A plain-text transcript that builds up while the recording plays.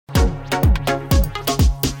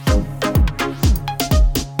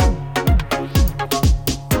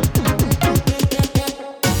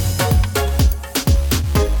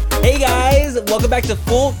back to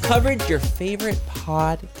Full Coverage, your favorite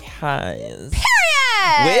podcast.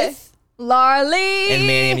 Period! With Laura Lee and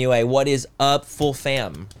Manny MUA. What is up, Full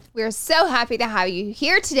Fam? We're so happy to have you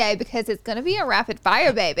here today because it's going to be a rapid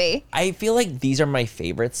fire, baby. I feel like these are my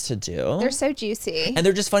favorites to do. They're so juicy. And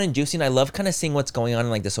they're just fun and juicy, and I love kind of seeing what's going on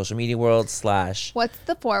in like the social media world / What's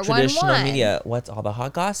the 411? traditional media. What's all the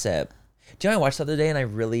hot gossip? Do you know what I watched the other day and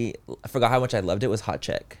I forgot how much I loved it? Was Hot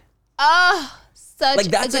Chick. Oh, such Like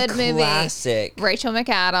that's a good classic. movie. Rachel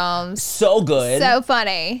McAdams. So good. So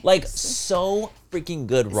funny. Like so freaking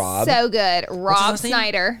good, Rob. So good. What's his Rob last name?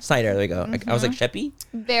 Snyder. Snyder, there we go. I was like, Sheppy?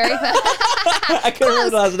 Very fun. I couldn't remember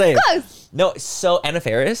the last name. Close. No, so Anna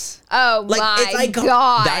Faris. Oh Like, my it's iconic.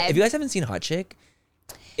 God. If you guys haven't seen Hot Chick,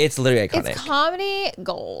 it's literally iconic. It's comedy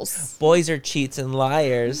goals. Boys are cheats and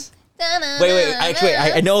liars. Wait. Actually,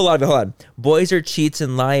 I know a lot of it. Hold on. Boys are cheats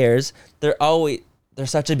and liars. They're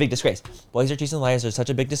such a big disgrace. Boys are cheats and liars. They're such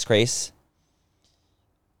a big disgrace.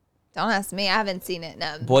 Don't ask me. I haven't seen it.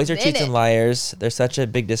 No. Boys are cheats and liars. They're such a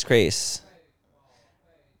big disgrace.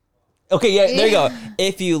 Okay, yeah, there you go.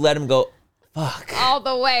 If you let him go, fuck. All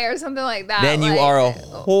the way or something like that. Then you like, are a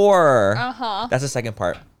whore. Uh-huh. That's the second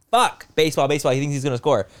part. Fuck. Baseball. He thinks he's going to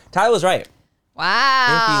score. Tyler was right. Wow.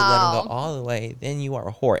 If you let him go all the way, then you are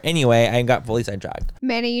a whore. Anyway, I got fully sidetracked.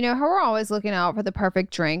 Manny, you know how we're always looking out for the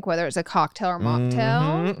perfect drink, whether it's a cocktail or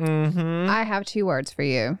mocktail? Mm-hmm. I have 2 words for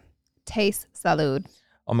you. Taste salud.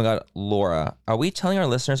 Oh my God, Laura, are we telling our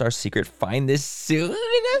listeners our secret? Find this soon?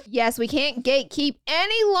 Yes, we can't gatekeep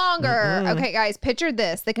any longer. Okay, guys, picture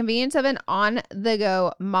this. The convenience of an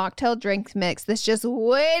on-the-go mocktail drink mix that's just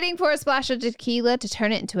waiting for a splash of tequila to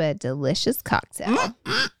turn it into a delicious cocktail.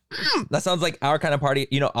 That sounds like our kind of party.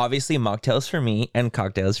 You know, obviously mocktails for me and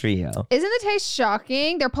cocktails for you. Isn't the taste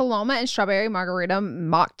shocking? Their Paloma and Strawberry Margarita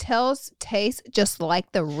mocktails taste just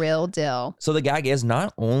like the real deal. So the gag is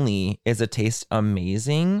not only is the taste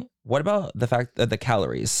amazing, what about the fact that the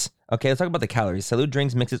calories? Okay, let's talk about the calories. Salud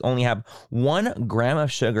drinks mixes only have 1 gram of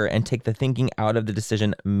sugar and take the thinking out of the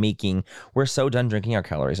decision making. We're so done drinking our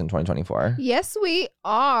calories in 2024. Yes, we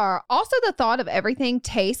are. Also, the thought of everything,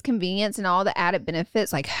 taste, convenience, and all the added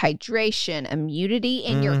benefits like hydration, immunity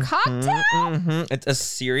in your cocktail. It's a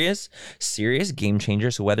serious game changer.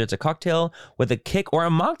 So whether it's a cocktail with a kick or a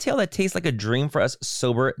mocktail that tastes like a dream for us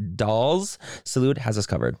sober dolls, Salud has us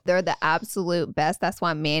covered. They're the absolute best. That's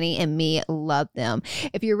why Manny and me love them.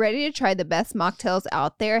 If you're ready to try the best mocktails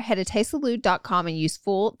out there, head to tastesalud.com and use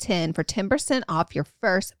full10 for 10% off your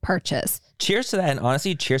first purchase. Cheers to that, and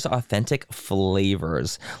honestly, cheers to authentic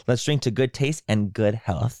flavors. Let's drink to good taste and good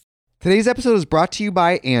health. Today's episode is brought to you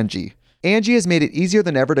by Angie. Angie has made it easier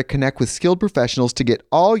than ever to connect with skilled professionals to get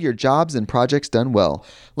all your jobs and projects done well.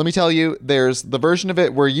 Let me tell you, there's the version of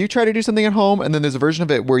it where you try to do something at home, and then there's a version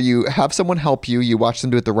of it where you have someone help you, you watch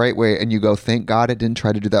them do it the right way, and you go, thank God I didn't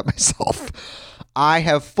try to do that myself. I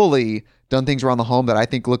have fully done things around the home that I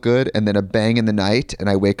think look good, and then a bang in the night, and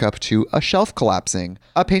I wake up to a shelf collapsing,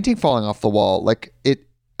 a painting falling off the wall. Like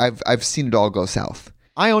I've seen it all go south.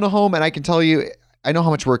 I own a home, and I can tell you, I know how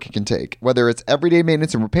much work it can take. Whether it's everyday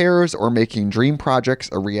maintenance and repairs or making dream projects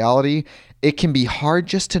a reality, it can be hard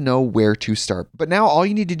just to know where to start. But now all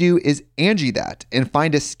you need to do is Angie that and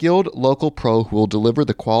find a skilled local pro who will deliver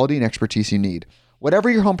the quality and expertise you need. Whatever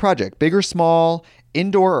your home project, big or small,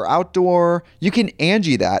 indoor or outdoor, you can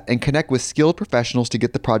Angie that and connect with skilled professionals to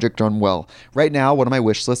get the project done well. Right now, one of my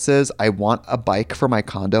wish lists is I want a bike for my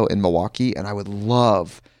condo in Milwaukee, and I would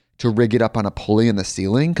love to rig it up on a pulley in the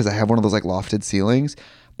ceiling because I have one of those like lofted ceilings,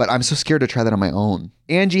 but I'm so scared to try that on my own.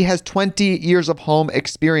 Angie has 20 years of home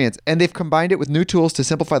experience, and they've combined it with new tools to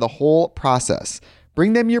simplify the whole process.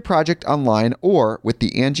 Bring them your project online or with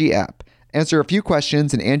the Angie app. Answer a few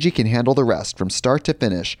questions and Angie can handle the rest from start to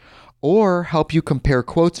finish, or help you compare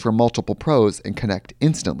quotes from multiple pros and connect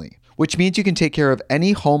instantly, which means you can take care of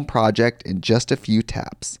any home project in just a few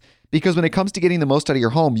taps. Because when it comes to getting the most out of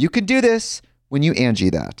your home, you can do this when you Angie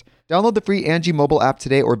that. Download the free Angie mobile app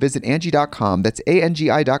today or visit Angie.com. That's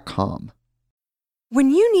ANGI.com. When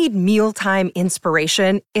you need mealtime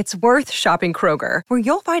inspiration, it's worth shopping Kroger, where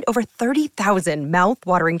you'll find over 30,000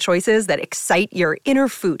 mouth-watering choices that excite your inner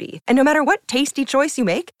foodie. And no matter what tasty choice you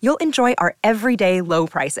make, you'll enjoy our everyday low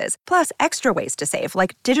prices, plus extra ways to save,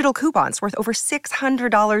 like digital coupons worth over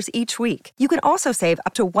 $600 each week. You can also save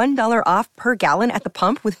up to $1 off per gallon at the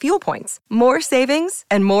pump with fuel points. More savings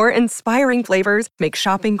and more inspiring flavors make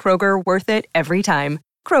shopping Kroger worth it every time.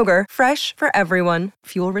 Kroger, fresh for everyone.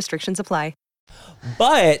 Fuel restrictions apply.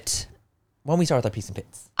 But when we start with our Peace and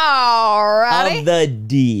Pits. Alrighty. Of the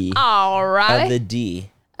D. Alrighty.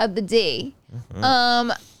 Of the D.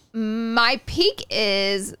 My peak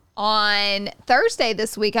is on Thursday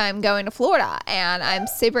this week, I'm going to Florida, and I'm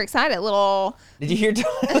super excited. Did you hear? If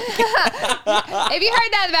you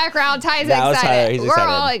heard that in the background, Ty's That was excited. Tyler. He's We're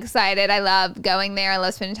excited. all excited. I love going there. I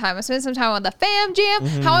love spending time. I spent some time with the fam jam.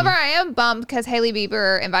 Mm-hmm. However, I am bummed because Hailey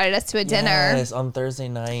Bieber invited us to a dinner. Yes, on Thursday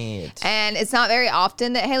night. And it's not very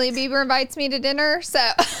often that Hailey Bieber invites me to dinner. So,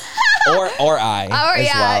 or I. Or, as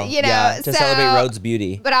yeah, well. you know, Yeah, to so- celebrate Rhodes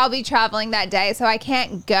beauty. but I'll be traveling that day, so I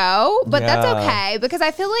can't go. But that's Yeah. okay because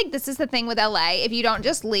I feel like this is the thing with LA. If you don't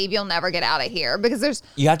just leave, you'll never get out of here because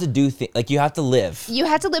You have to do like you have to live. you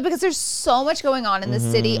have to live because there's so much going on in the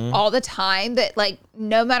city Mm-hmm. all the time that like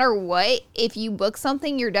no matter what, if you book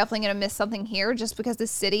something, you're definitely gonna miss something here just because the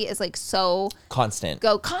city is like so Constant.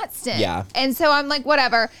 constant. Yeah. And so I'm like,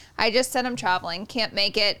 whatever. I just said I'm traveling, can't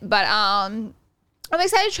make it, but I'm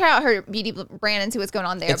excited to try out her beauty brand and see what's going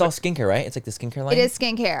on there. It's all skincare, right? It's like the skincare line. It is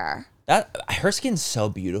skincare. That her skin's so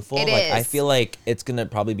beautiful. It like I is. feel like it's gonna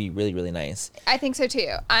probably be really, really nice. I think so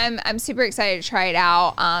too. I'm super excited to try it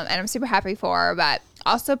out, and I'm super happy for her. But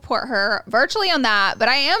I'll support her virtually on that. But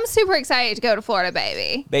I am super excited to go to Florida,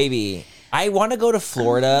 baby. Baby, I want to go to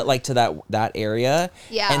Florida, like to that area,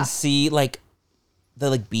 Yeah. and see like the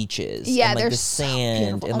like beaches, Yeah, and, like they're the so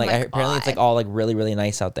sand, beautiful. and Oh like my apparently it's like God. all like really, really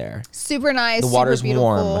nice out there. Super nice. The water's super beautiful.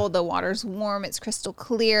 warm. The water's warm. It's crystal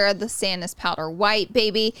clear. The sand is powder white,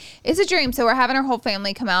 baby. It's a dream. So we're having our whole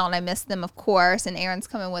family come out, and I miss them, of course. And Aaron's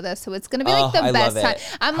coming with us, so it's gonna be like the I best love time.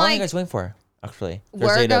 it. I'm How long are you like, guys waiting for? Actually, we're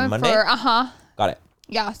Thursday to going Monday. for Got it.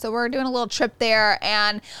 Yeah, so we're doing a little trip there,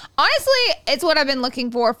 and honestly, it's what I've been looking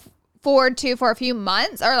forward to for a few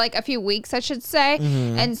months or like a few weeks, I should say.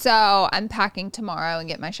 And so I'm packing tomorrow and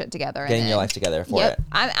get my shit together. Getting your life together for Yep, it.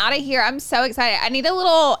 I'm out of here. I'm so excited. I need a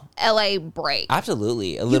little LA break.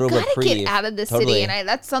 Absolutely, a You little gotta reprieve. get out of the Totally. city, and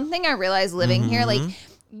that's something I realized living here. Like,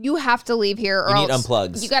 you have to leave here, or You need else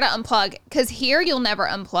unplugs. you got to unplug because here you'll never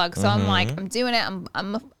unplug. So I'm like, I'm doing it.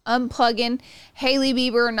 I'm unplugging. Hailey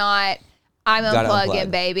Bieber or not, I'm Gotta unplugging,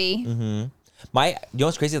 unplug. baby. You know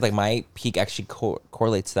what's crazy is like my peak actually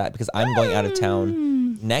correlates to that because I'm going out of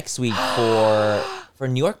town next week for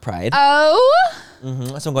New York Pride. Oh.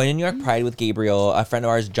 So I'm going to New York Pride with Gabriel, a friend of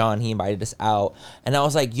ours, John. He invited us out, and I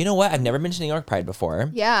was like, you know what? I've never been to New York Pride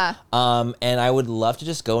before. Yeah. And I would love to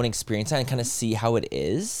just go and experience that and kind of see how it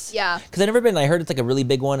is. Yeah. Because I've never been. I heard it's like a really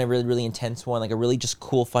big one, a really, really intense one, like a really just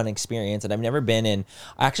cool, fun experience. And I've never been in.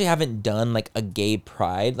 I actually haven't done like a gay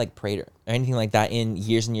pride, like parade or anything like that in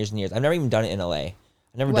years and years and years. I've never even done it in LA. I've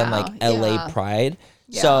never done Wow, like LA yeah. Pride.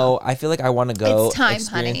 So I feel like I want to go. It's time,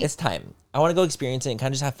 experience. honey. It's time. I want to go experience it and kind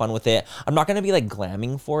of just have fun with it. I'm not gonna be like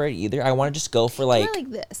glamming for it either. I want to just go for Like, like. like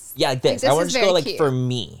this. Yeah, like this. I this want is to just go very like cute. for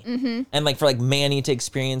me, and like for like Manny to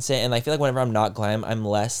experience it. And I feel like whenever I'm not glam, I'm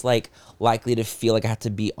less like likely to feel like I have to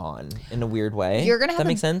be on in a weird way. You're gonna Does have that the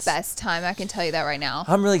make sense? best time. I can tell you that right now.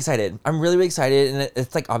 I'm really excited. I'm really, really excited, and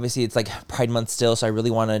it's like obviously it's like Pride Month still, so I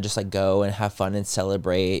really want to just like go and have fun and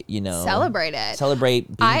celebrate. You know, Celebrate it. Celebrate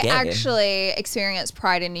being I gay. actually experienced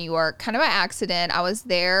Pride in New York kind of by accident. I was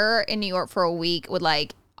there in New York for a week with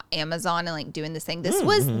like Amazon and like doing this thing. This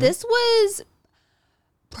was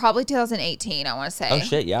probably 2018, I want to say. Oh,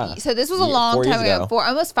 shit, yeah. So this was a Yeah, long 4 years time ago, ago.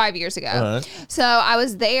 almost 5 years ago. Uh-huh. So I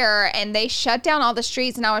was there and they shut down all the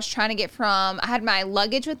streets and I was trying to get I had my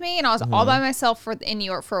luggage with me and I was all by myself in New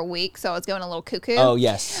York for a week. So I was going a little cuckoo. Oh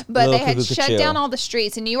yes, But Little they had cuckoo shut chill. down all the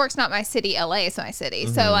streets, and New York's not my city. LA is my city.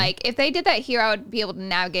 So like, if they did that here, I would be able to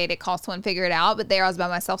navigate it, call someone, figure it out. But there, I was by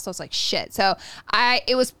myself, so I was like, shit. So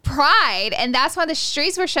it was Pride, and that's why the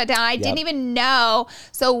streets were shut down. I didn't even know.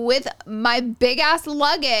 So with my big ass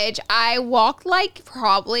luggage, I walked like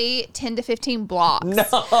probably 10 to 15 blocks.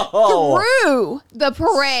 Through the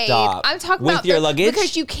parade. Stop. I'm talking With about your luggage?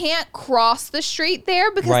 because you can't cross the street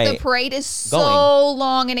there because the Right. parade is so Going.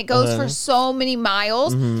 long and it goes for so many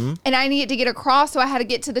miles, and I needed to get across, so I had to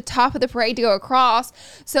get to the top of the parade to go across.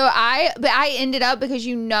 So I ended up, because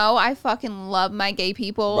I fucking love my gay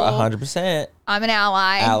people. 100% I'm an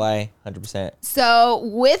ally. ally, 100%. So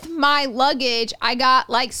with my luggage, I got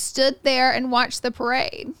like stood there and watched the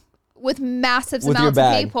parade with massive With your amounts of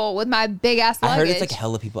bag. people with my big ass luggage. I heard it's like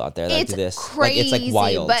hella people out there that It's do this. crazy, Like it's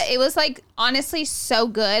like wild. but it was like honestly so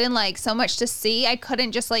good and like so much to see. I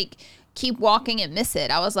couldn't just like keep walking and miss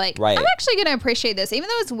it. I was like, Right. I'm actually gonna appreciate this, even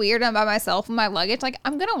though it's weird. I'm by myself with my luggage. Like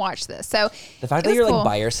I'm gonna watch this. So the fact it that was you're cool. like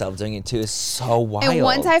by yourself doing it too is so wild. And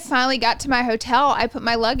once I finally got to my hotel, I put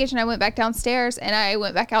my luggage and I went back downstairs and I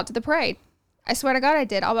went back out to the parade. I swear to God, I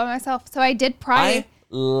did all by myself. So I did Pride. I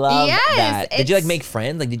love Yes, that. Did you like it's- make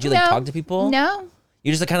friends? Like did you like No. talk to people? No.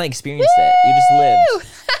 You just like kind of experienced it. You just lived.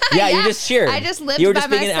 Yeah, you just cheered. I just lived You were by just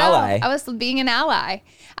being myself. an ally. I was being an ally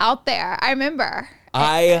out there. I remember.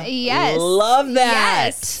 I love that.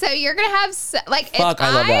 Yes. So you're gonna have Fuck, if I love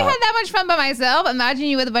that. had that much fun by myself, imagine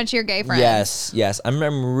you with a bunch of your gay friends. Yes. I'm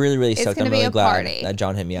really, really stoked. gonna I'm be really a glad party. that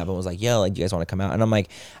John hit me up and was like, yo, like, do you guys want to come out? And I'm like,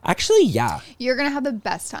 actually, yeah. You're gonna have the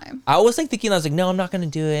best time. I was like thinking, I was like, no, I'm not going to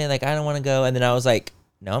do it. Like, I don't want to go. And then I was like,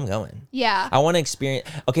 no, I'm going. Yeah. I want to experience.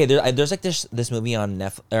 Okay, there's like this movie on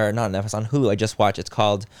Netflix, or not Netflix, on Hulu. I just watched. It's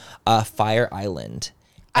called Fire Island.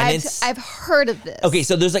 And I've heard of this. Okay,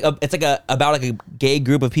 so there's it's about like a gay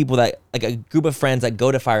group of people that, like, a group of friends that go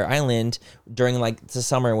to Fire Island during like the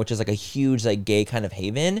summer, which is like a huge like gay kind of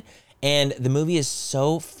haven. And the movie is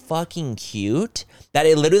so fucking cute that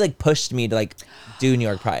it literally like pushed me to like do New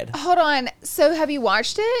York Pride. Hold on. So have you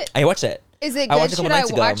watched it? I watched it. Is it I good? watched it a couple Should I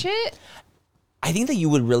nights ago. watch it? I think that you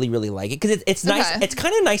would really, really like it because it's nice. Okay. It's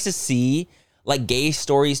kind of nice to see like gay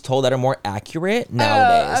stories told that are more accurate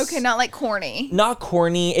nowadays. Oh, okay, not like corny. Not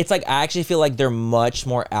corny. It's like I actually feel like they're much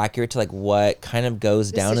more accurate to like what kind of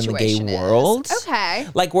goes down in the gay situation is. world. Okay.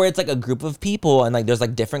 Like where it's like a group of people and like there's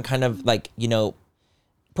like different kind of like, you know,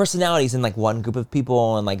 personalities in like one group of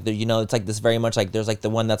people, and like you know, it's like this very much like there's like the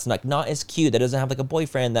one that's like not as cute, that doesn't have like a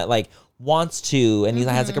boyfriend, that like wants to, and he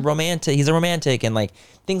has like he's a romantic, and like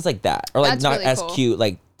things like that, or like That's not really as cool. cute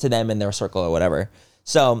like to them in their circle or whatever.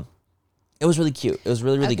 So it was really cute. It was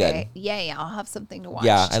really, really good. Yay, I'll have something to watch.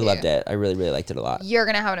 Yeah, I too. loved it. I really, really liked it a lot. You're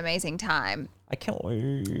gonna have an amazing time. I can't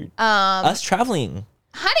wait. Us traveling.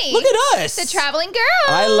 Honey. Look at us. The traveling girl.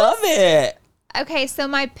 I love it. Okay, so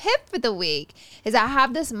my pip for the week is I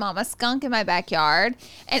have this mama skunk in my backyard,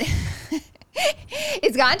 and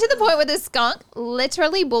it's gotten to the point where this skunk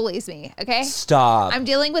literally bullies me. Okay, Stop. I'm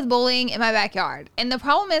dealing with bullying in my backyard, and the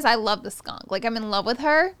problem is I love the skunk. Like, I'm in love with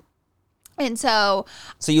her, and so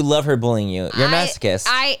you love her bullying you. You're a masochist.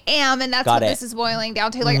 I am, and that's Got what it. this is boiling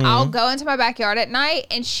down to. Like, I'll go into my backyard at night,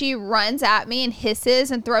 and she runs at me and hisses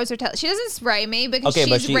and throws her tail. She doesn't spray me because Okay,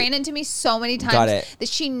 but she's she- ran into me so many Got times it. that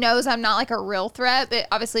she knows I'm not like a real threat. But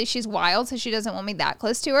obviously, she's wild, so she doesn't want me that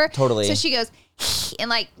close to her. Totally. So she goes and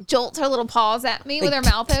like jolts her little paws at me with her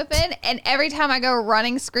mouth open, and every time I go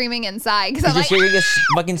running, screaming inside because I'm Because like, you're gonna get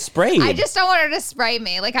fucking sprayed. I just don't want her to spray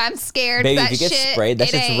me. Like, I'm scared. Baby, that if you get shit, sprayed, that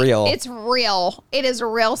it shit's ain't- real. It's real. It is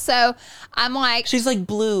real. So I'm like, She's like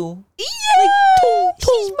blue. yeah,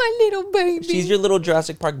 she's my little baby. She's your little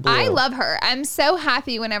Jurassic Park blue. I love her. I'm so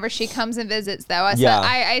happy whenever she comes and visits, though. Yeah.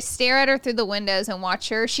 I stare at her through the windows and watch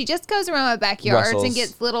her. She just goes around my backyards Rustles. and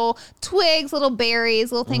gets little twigs, little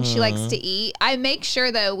berries, little things she likes to eat. I make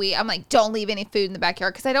sure, though, I'm like, don't leave any food in the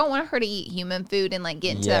backyard because I don't want her to eat human food and like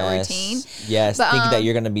get into that routine. Yes, But, thinking that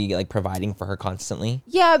you're gonna be like providing for her constantly.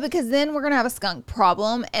 Yeah, because then we're gonna have a skunk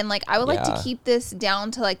problem, and like I would like to Yeah. keep this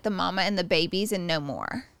down to like the mama and the babies and no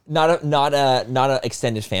more. Not a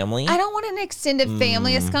extended family. I don't want an extended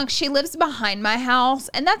family of skunks. She lives behind my house,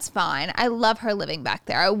 and that's fine. I love her living back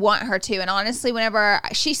there. I want her to. And honestly, whenever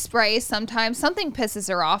she sprays, sometimes something pisses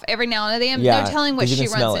her off. Every now and then, Yeah, no telling what 'cause you she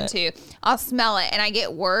can smell runs into. I'll smell it, and I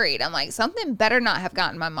get worried. I'm like, something better not have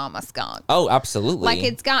gotten my mama skunk. Oh, absolutely. Like,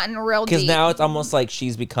 it's gotten real because deep. now it's almost like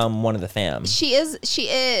she's become one of the fam. She is.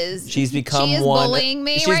 She's become She is one. bullying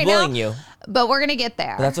me She's right bullying now. you. But we're gonna get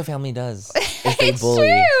there. But that's what family does. Is they It's bully.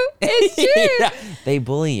 true. It's true. Yeah, they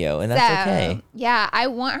bully you, and that's okay. Yeah, I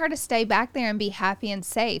want her to stay back there and be happy and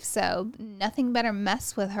safe. So nothing better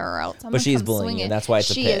mess with her, or else I'm But gonna she's come bullying you. swinging. That's why it's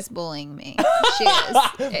a she pit. is bullying me. She is.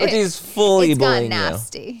 But she's fully It's gone bullying you.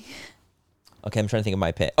 nasty. Okay, I'm trying to think of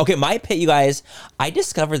my pit. Okay, my pit, you guys. I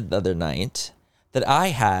discovered the other night that I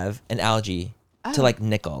have an allergy to like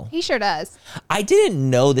nickel. He sure does. I didn't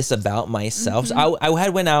know this about myself. Mm-hmm. So I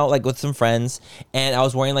had went out like with some friends, and I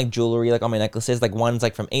was wearing like jewelry like on my necklaces. Like one's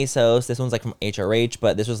like from ASOS, this one's like from HRH,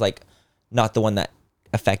 but this was like not the one that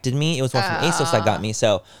affected me. It was one from ASOS that got me.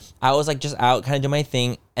 So I was like just out kind of doing my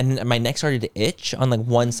thing, and then my neck started to itch on like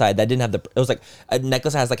one side that didn't have it was like a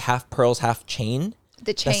necklace that has like half pearls, half chain.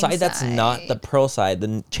 The chain side that's not the side. pearl side,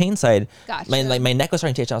 the chain side. Gotcha. My neck was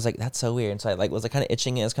starting to itch. I was like, that's so weird. And so I like was like kind of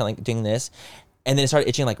itching. It was kind of like doing this, and then it started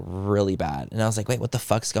itching like really bad. And I was like, wait, what the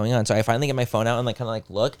fuck's going on? So I finally get my phone out and like kind of like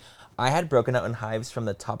look. I had broken out in hives from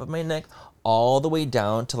the top of my neck all the way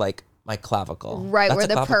down to like my clavicle. Right That's where a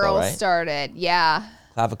the clavicle, pearls right? started. Yeah.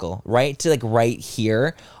 Clavicle, right to like right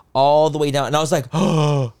here, all the way down. And I was like,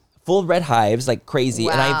 oh. Full red hives, like crazy.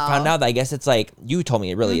 And I Wow. found out that I guess it's like, you told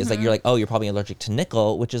me it really is like, you're like, oh, you're probably allergic to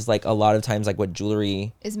nickel, which is like a lot of times like what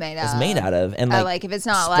jewelry Is made out of. And like if it's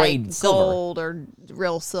not sprayed like silver. gold or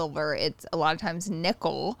real silver, it's a lot of times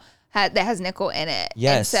nickel that has nickel in it.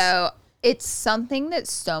 Yes. And so it's something that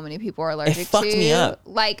so many people are allergic to. fucked me up.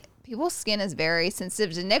 Like, people's skin is very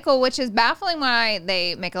sensitive to nickel, which is baffling why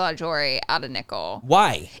they make a lot of jewelry out of nickel.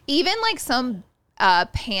 Why? Even like some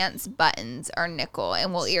pants buttons are nickel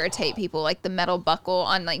and will irritate people. Like the metal buckle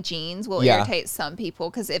on like jeans will irritate some people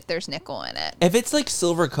because if there's nickel in it. If it's like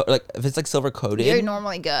silver coated, You're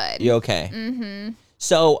normally good. you're okay. Mm-hmm.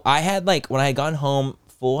 So I had like when I had gone home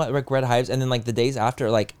full like red hives, and then like the days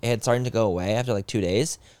after, like it had started to go away after like 2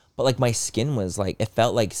 days. But like my skin was like, it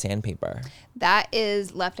felt like sandpaper. That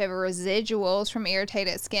is leftover residuals from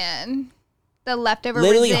irritated skin. The leftover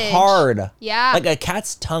Literally hard. Yeah. Like a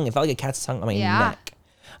cat's tongue. It felt like a cat's tongue on my neck.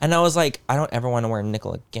 And I was like, I don't ever want to wear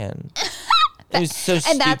nickel again. It was so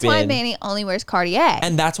stupid. And that's why Manny only wears Cartier.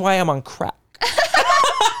 And that's why I'm on crack.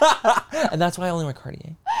 And that's why I only wear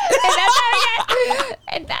Cartier.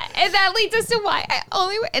 And that leads us to why I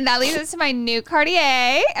only and that leads us to my new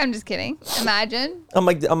Cartier. I'm just kidding. Imagine. I'm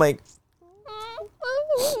like,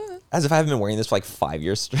 as if I haven't been wearing this for like 5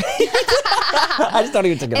 years straight. I just don't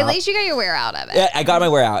even take it At off. least you got your wear out of it. Yeah, I got my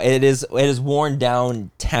wear out. It is worn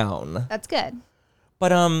downtown. That's good.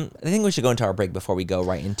 But I think we should go into our break before we go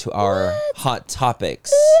right into our hot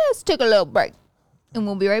topics. Let's take a little break. And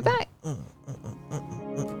we'll be right back.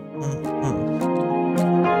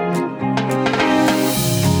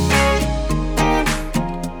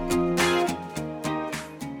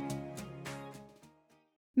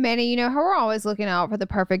 Manny, you know how we're always looking out for the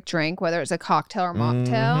perfect drink, whether it's a cocktail or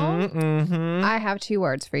mocktail? Mm-hmm. I have 2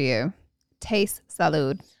 words for you. Taste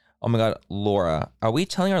salud. Oh my God, Laura, are we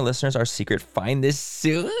telling our listeners our secret find this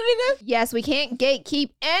soon? Yes, we can't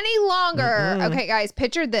gatekeep any longer. Okay, guys,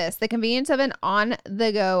 picture this. The convenience of an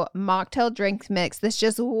on-the-go mocktail drink mix that's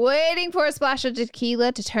just waiting for a splash of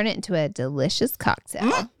tequila to turn it into a delicious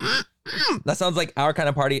cocktail. That sounds like our kind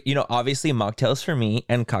of party. You know, obviously mocktails for me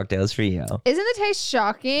and cocktails for you. Isn't the taste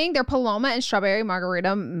shocking? Their Paloma and strawberry margarita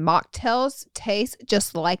mocktails taste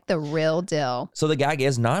just like the real deal. So the gag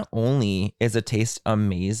is not only is the taste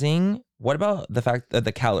amazing, what about the fact that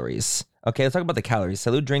the calories? Okay, let's talk about the calories.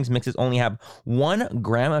 Salud drinks mixes only have 1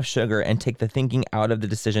 gram of sugar and take the thinking out of the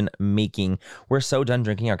decision making. We're so done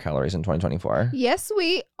drinking our calories in 2024. Yes,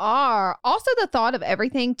 we are. Also, the thought of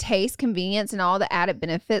everything, taste, convenience, and all the added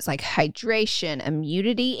benefits like hydration,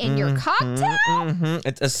 immunity in your cocktail.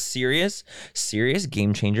 It's a serious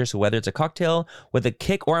game changer. So whether it's a cocktail with a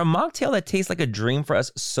kick or a mocktail that tastes like a dream for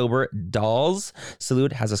us sober dolls,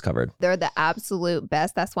 Salud has us covered. They're the absolute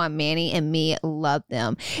best. That's why Manny and me love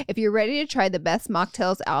them. If you're ready to try the best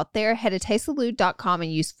mocktails out there, head to tastesalud.com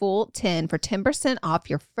and use full10 for 10% off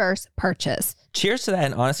your first purchase. Cheers to that,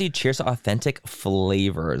 and honestly, cheers to authentic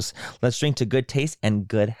flavors. Let's drink to good taste and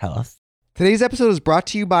good health. Today's episode is brought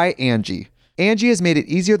to you by Angie. Angie has made it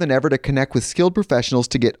easier than ever to connect with skilled professionals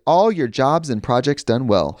to get all your jobs and projects done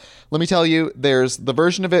well. Let me tell you, there's the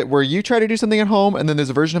version of it where you try to do something at home, and then there's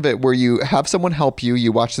a version of it where you have someone help you,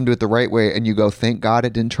 you watch them do it the right way, and you go, thank God I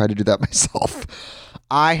didn't try to do that myself.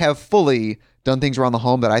 I have fully done things around the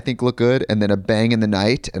home that I think look good, and then a bang in the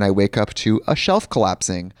night, and I wake up to a shelf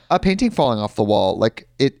collapsing, a painting falling off the wall. Like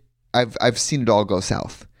I've seen it all go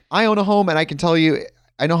south. I own a home, and I can tell you,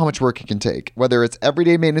 I know how much work it can take. Whether it's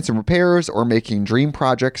everyday maintenance and repairs or making dream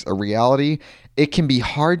projects a reality, it can be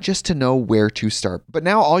hard just to know where to start. But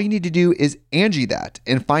now all you need to do is Angie that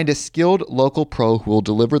and find a skilled local pro who will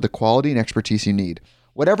deliver the quality and expertise you need.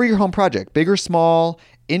 Whatever your home project, big or small,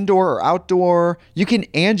 indoor or outdoor, you can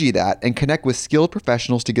Angie that and connect with skilled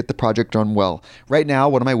professionals to get the project done well. Right now,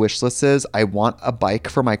 one of my wish lists is I want a bike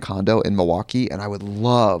for my condo in Milwaukee, and I would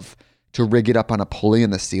love to rig it up on a pulley in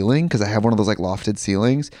the ceiling because I have one of those like lofted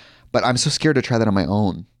ceilings, but I'm so scared to try that on my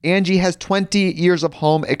own. Angie has 20 years of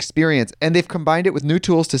home experience, and they've combined it with new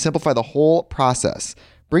tools to simplify the whole process.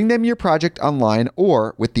 Bring them your project online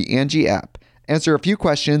or with the Angie app. Answer a few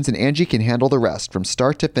questions and Angie can handle the rest from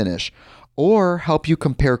start to finish, or help you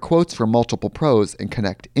compare quotes from multiple pros and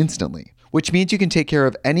connect instantly, which means you can take care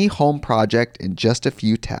of any home project in just a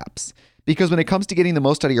few taps. Because when it comes to getting the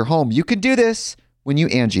most out of your home, you can do this when you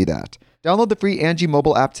Angie that. Download the free Angie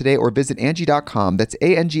mobile app today or visit Angie.com. That's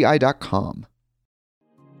ANGI.com.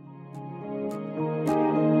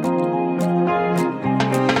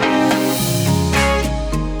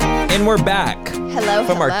 And we're back. Hello,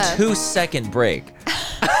 from our hello. 2-second break.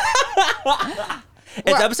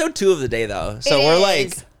 It's episode 2 of the day, though. So It we're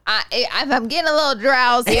is. like, I'm getting a little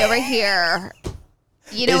drowsy over here.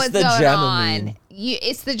 You know It's what's the going Dramamine. on.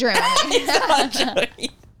 It's the Dramamine.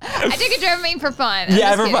 I took a Dramamine for fun.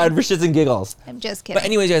 yeah, I'm for just fun, kidding. for shits and giggles. I'm just kidding. But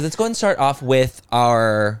anyways, guys, let's go and start off with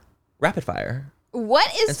our rapid fire. What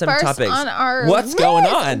And is some first topics. on our What's list? going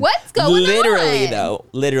on? What's going Literally, on? though.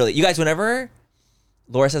 Literally. You guys, whenever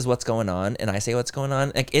Laura says what's going on and I say what's going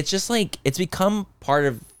on, like it's just like, it's become part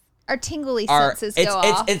of Our tingly are senses go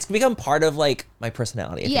off. it's become part of like my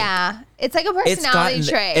personality. I think. Yeah. It's like a It's personality gotten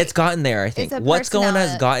trait. it's gotten there. I think a what's going on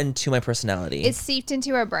has personality. gotten to my personality. It's seeped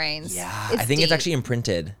into our brains. yeah, It's I think it's deep. actually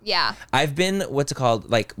imprinted. Yeah. I've been what's it called?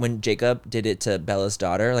 Like when Jacob did it to Bella's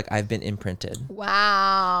daughter, like I've been imprinted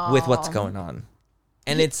Wow. with what's going on,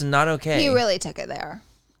 and it's not okay. He really took it there.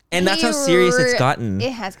 and that's He how serious it's re- gotten.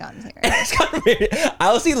 It has gotten serious. It's gotten weird.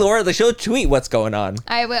 I'll see Laura, like she'll tweet what's going on,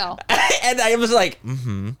 I will. and I was like,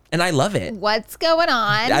 and I love it. What's going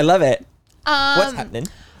on? I love it. What's happening?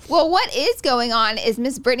 Well, what is going on is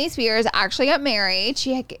Miss Britney Spears actually got married.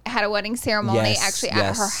 She had a wedding ceremony Yes, actually at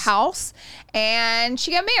yes. her house, and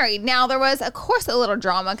she got married. Now there was, of course, a little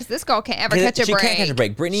drama because this girl can't ever catch a She break. can't catch a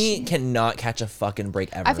break. Brittany cannot catch a fucking break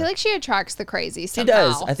ever. I feel like she attracts the crazy. she Somehow.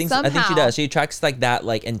 does. I think she Somehow. does. She attracts like that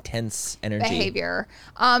like intense energy. Behavior.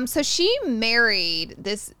 So she married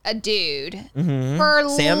a dude for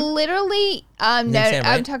Mm-hmm. Sam? literally. No, Named Sam,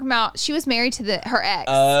 I'm right? talking about. She was married to her ex.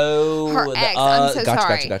 Oh, Her the- ex. I'm so gotcha,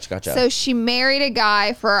 sorry. Gotcha. So she married a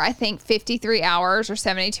guy for I think 53 hours or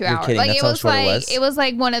 72 hours. kidding. Like That's it how was short it like was? it was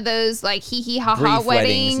like one of those like hee hee ha ha Brief weddings,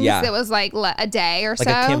 weddings. yeah. That was like a day or like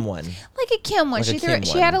so. a Kim one. Like a Kim one. Like a She Kim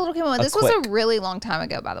she one. had a little Kim one. A This was a quick. really long time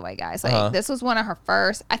ago, by the way, guys. Like Uh-huh. this was one of her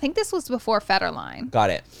first. I think this was before Federline. Got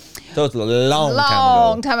it. So it's a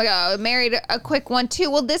long time ago. Married a quick one too.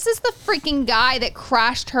 Well, this is the freaking guy that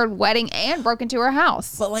crashed her wedding and broke into her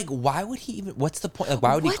house. But like, why would he even? What's the point? Like,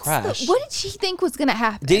 why would he crash? What did she think was gonna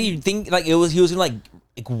happen? Did he think like he was gonna like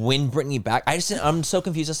win Brittany back? I'm so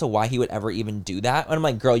confused as to why he would ever even do that. And I'm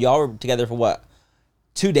like, girl, y'all were together for what?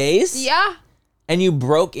 2 days? Yeah. And you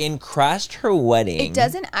broke in, crashed her wedding. It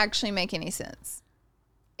doesn't actually make any sense.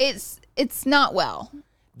 It's not well.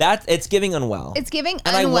 It's giving unwell. It's giving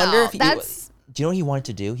and unwell. I wonder if That's do you know what he wanted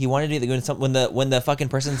to do? He wanted to do when the fucking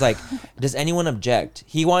person's like, does anyone object?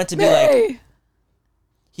 He wanted to be like,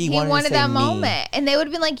 he wanted to say that me. moment, and they would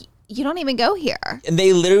have been like, "You don't even go here." And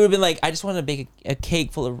they literally would have been like, I just want to bake a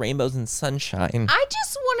cake full of rainbows and sunshine. I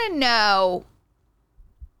just want to know,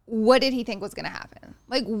 what did he think was going to happen?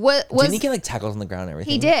 Like, what was Didn't he get like tackles on the ground and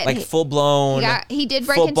everything? He did. Like full blown. he did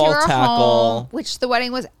break into football her tackle. home, which the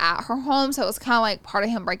wedding was at her home, so it was kind of like part of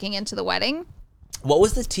him breaking into the wedding. What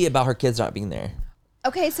was the tea about her kids not being there?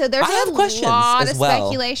 Okay, so there's I have a questions lot as of well.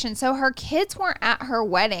 speculation. So her kids weren't at her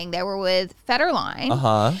wedding; they were with Federline.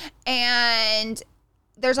 Uh-huh. And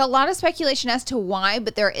there's a lot of speculation as to why,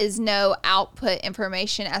 but there is no output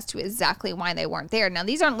information as to exactly why they weren't there. Now,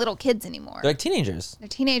 these aren't little kids anymore. They're like teenagers. They're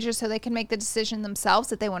teenagers, so they can make the decision themselves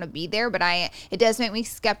that they want to be there. But it does make me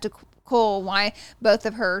skeptical why both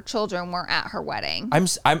of her children were at her wedding. I'm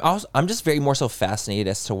just very more so fascinated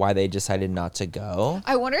as to why they decided not to go.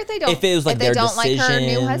 I wonder if they don't. If it was like if they their don't decision, like her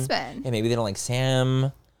new husband. and maybe they don't like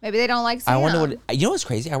Sam. Maybe they don't like Sam. I wonder what. You know what's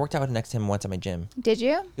crazy? I worked out next to him once at my gym. Did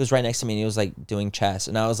you? He was right next to me, and he was like doing chest,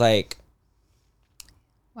 and I was like,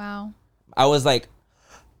 Wow.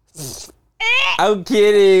 I'm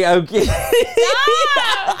kidding.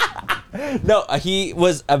 No, he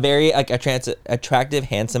was a very like attractive,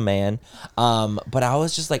 handsome man. But I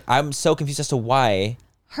was just like, I'm so confused as to why.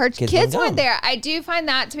 Her Kids kids don't weren't go. there. I do find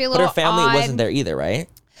that to be a But little her family odd. wasn't there either, right?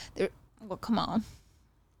 Well, come on.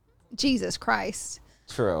 Jesus Christ.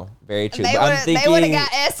 True, very true. They But I'm would thinking.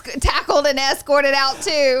 have got tackled and escorted out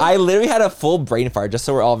too. I literally had a full brain fart, just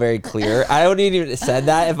so we're all very clear. I wouldn't even have said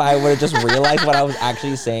that if I would have just realized what I was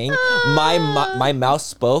actually saying. My mouth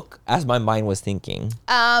spoke as my mind was thinking.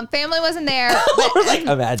 Family wasn't there. But, Like,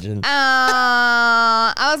 imagine.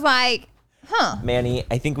 I was like, huh. Manny,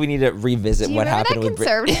 I think we need to revisit Do you what remember happened that with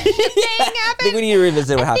conservative thing I happened? think we need to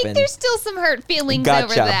revisit what I think happened. there's still some hurt feelings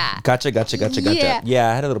over that. Gotcha. Yeah.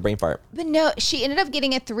 Yeah, I had a little brain fart. But no, she ended up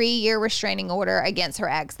getting a 3-year restraining order against her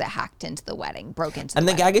ex that hacked into the wedding, broke into And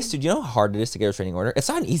the the wedding. gag is, dude, you know how hard it is to get a restraining order? It's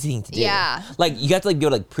not an easy thing to do. Yeah. Like, you have to, like, be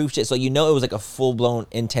able to, like, prove shit. So, you know it was, like, a full-blown,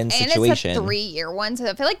 intense And situation. it's a 3-year one, so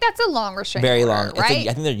I feel like that's a long restraining Very order, long. It's right?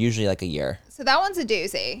 I think they're usually, like, a year. So that one's a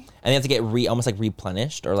doozy. And they have to get almost like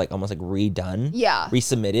replenished or like almost like redone. Yeah.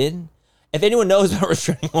 Resubmitted. If anyone knows about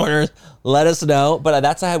restraining orders, let us know. But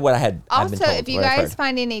that's what I've been Also, told, if you what I've guys heard.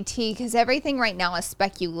 find any tea, because everything right now is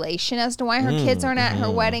speculation as to why her kids aren't at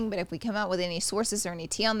her wedding, but if we come out with any sources or any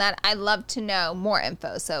tea on that, I'd love to know more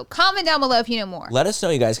info. So comment down below if you know more. Let us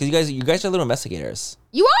know, you guys, because you guys are little investigators.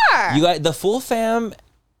 You are! You guys, the full fam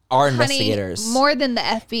are Honey, investigators. more than the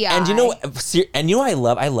FBI. And you know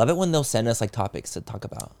what I love it when they'll send us like topics to talk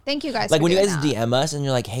about. Thank you guys Like for when you doing guys that. DM us and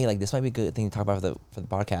you're like, hey, like this might be a good thing to talk about for the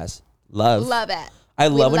podcast. Love Love it. I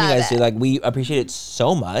love when you love guys it. do, like, we appreciate it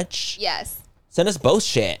so much. Yes. Send us both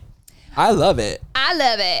shit. I love it. I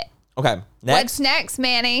love it. Okay, next. What's next,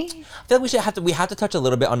 Manny? I feel like we have to touch a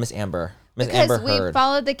little bit on Miss Miss because Amber we Heard.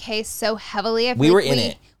 followed the case so heavily. I feel We like were in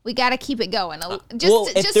it. We got to keep it going.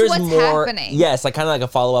 Just if there's what's more, happening. yes, like kind of like a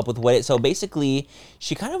follow up with what it. So basically,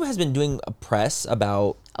 she kind of has been doing a press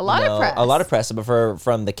about A lot of press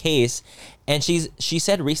from the case, and she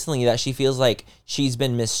said recently that she feels like she's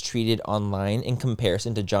been mistreated online in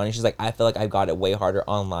comparison to Johnny. She's like, I feel like I got it way harder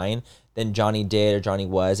online than Johnny did or Johnny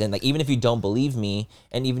was, and like even if you don't believe me,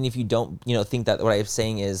 and even if you don't think that what I'm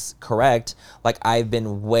saying is correct, like I've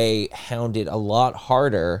been way hounded a lot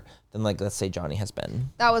harder than like let's say Johnny has been.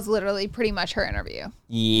 That was literally pretty much her interview.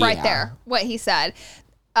 Yeah. Right there. What he said.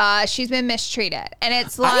 She's been mistreated. And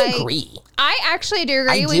it's like I agree. I actually do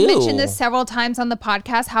agree. We mentioned this several times on the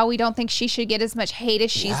podcast, how we don't think she should get as much hate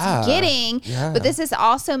as she's getting. Yeah. But this is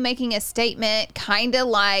also making a statement kind of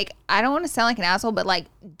like, I don't want to sound like an asshole, but like,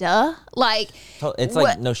 duh. Like It's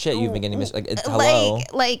like, no shit, you've been getting like it's hello.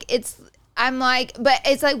 Like it's I'm like, but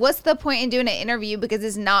it's like, what's the point in doing an interview because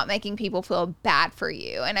it's not making people feel bad for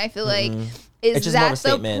you? And I feel like, is that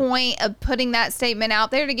the point of putting that statement out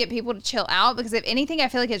there to get people to chill out? Because if anything, I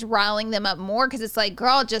feel like it's riling them up more because it's like,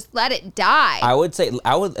 girl, just let it die. I would say,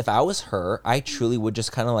 if I was her, I truly would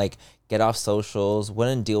just kind of like get off socials,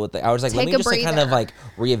 wouldn't deal with it. I was like, let me just like, kind of like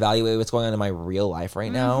reevaluate what's going on in my real life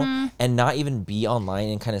right now and not even be online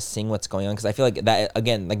and kind of seeing what's going on. Because I feel like that,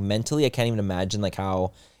 again, like mentally, I can't even imagine like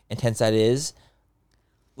how intense that is.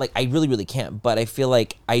 Like I really, really can't. But I feel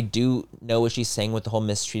like I do know what she's saying with the whole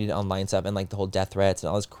mistreated online stuff and like the whole death threats and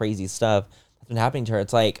all this crazy stuff that's been happening to her.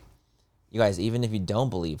 It's like, you guys, even if you don't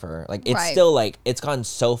believe her, like it's still like it's gone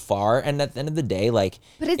so far. And at the end of the day, like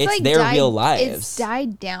but it's like their real lives. It's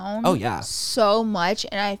died down. Oh yeah, so much.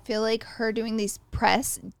 And I feel like her doing these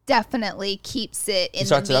press definitely keeps it in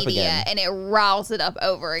starts the it up media again. and it riles it up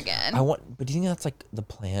over again. But do you think that's like the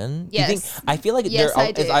plan? Yes. Do you think, I feel like Yes,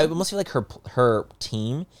 I do. I almost feel like her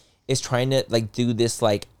team is trying to like do this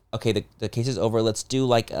like, okay, the case is over. Let's do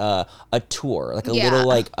like a tour, like a little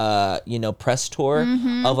like press tour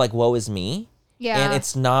of like woe is me. Yeah. And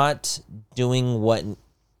it's not doing what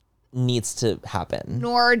needs to happen.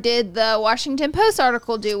 Nor did the Washington Post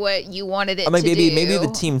article do what you wanted it to do. Maybe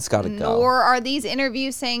the team's got to go. Nor are these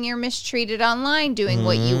interviews saying you're mistreated online doing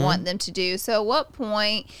what you want them to do. So at what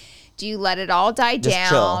point do you let it all die Just down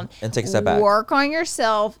chill and take a step back? Work on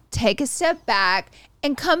yourself, take a step back,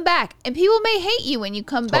 and come back. And people may hate you when you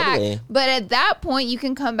come back. But at that point, you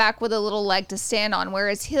can come back with a little leg to stand on.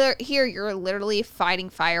 Whereas here you're literally fighting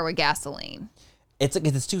fire with gasoline. It's like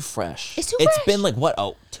it's too fresh. It's been like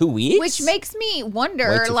 2 weeks? Which makes me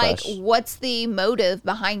wonder, like, what's the motive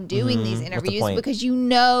behind doing these interviews? Because you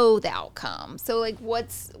know the outcome. So, like, where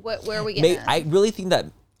are we getting? I really think that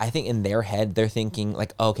in their head they're thinking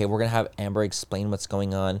like, oh, okay, we're gonna have Amber explain what's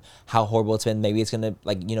going on, how horrible it's been. Maybe it's gonna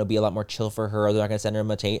like be a lot more chill for her. Or they're not gonna send her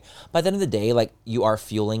a tape. But at the end of the day, like you are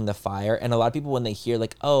fueling the fire, and a lot of people when they hear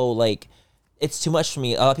like, oh, like it's too much for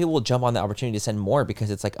me, a lot of people will jump on the opportunity to send more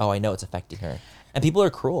because it's like, oh, I know it's affecting her. And people are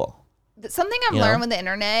cruel. Something I've learned with the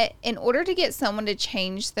internet, in order to get someone to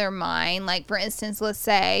change their mind, like for instance, let's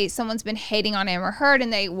say someone's been hating on Amber Heard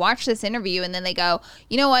and they watch this interview and then they go,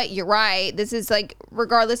 you know what, you're right. This is like,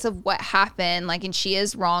 regardless of what happened, like, and she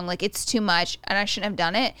is wrong, like it's too much and I shouldn't have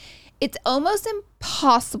done it. It's almost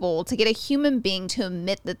impossible to get a human being to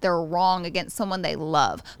admit that they're wrong against someone they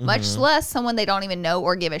love, much less someone they don't even know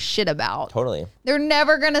or give a shit about. Totally. They're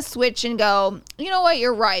never going to switch and go, you know what,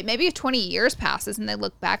 you're right. Maybe if 20 years passes and they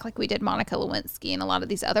look back like we did Monica Lewinsky and a lot of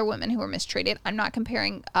these other women who were mistreated. I'm not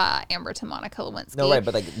comparing Amber to Monica Lewinsky. No, right,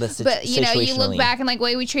 but like but you know, you look back and like the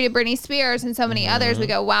way we treated Britney Spears and so many others, we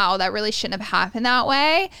go, wow, that really shouldn't have happened that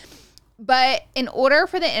way. But in order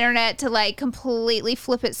for the internet to like completely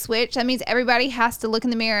flip its switch, that means everybody has to look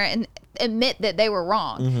in the mirror and admit that they were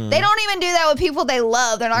wrong. They don't even do that with people they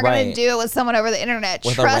love. They're not going to do it with someone over the internet.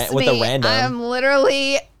 Trust me, with a random. I'm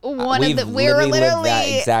literally one of the. We're literally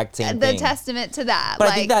that exact same the thing. testament to that. But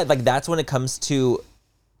I think that like that's when it comes to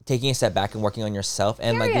taking a step back and working on yourself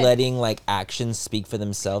and like letting like actions speak for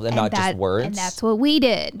themselves and not just words. And that's what we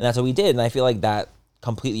did. And that's what we did. And I feel like that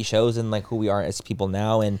completely shows in like who we are as people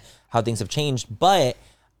now and how things have changed. But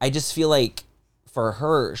I just feel like for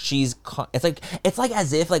her, it's like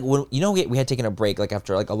as if like when we had taken a break like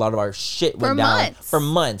after like a lot of our shit went down for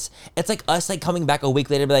months. It's like us like coming back a week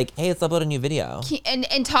later, be like, hey, let's upload a new video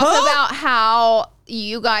and talk about how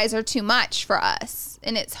you guys are too much for us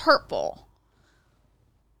and it's hurtful.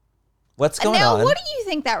 What's going on? What do you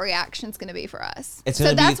think that reaction's going to be for us? It's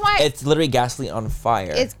literally gasoline on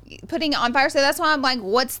fire. It's putting it on fire. So that's why I'm like,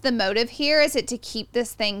 what's the motive here? Is it to keep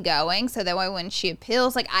this thing going so that way when she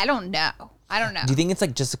appeals, like, I don't know. Do you think it's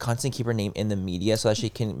like just to constantly keep her name in the media so that she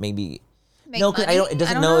can maybe No, because money? it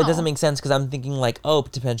doesn't. I No, don't it doesn't know. make sense because I'm thinking like, oh,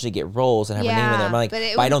 potentially get roles and have her name in there. I'm like, but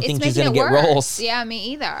I don't it's think she's making gonna it get worse. roles. Yeah, me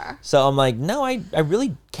either. So I'm like, no, I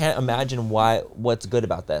really can't imagine what's good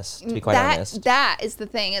about this. To be quite honest, That is the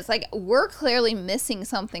thing. It's like we're clearly missing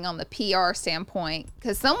something on the PR standpoint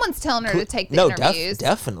because someone's telling her to take the interviews.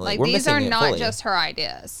 Definitely. Like We're these missing are it not fully. just her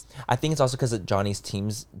ideas. I think it's also because Johnny's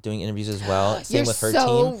team's doing interviews as well. Same You're with her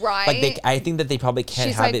so team. right. Like I think that they probably can't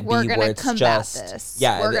She's have like, it "We're be gonna where it's combat just this.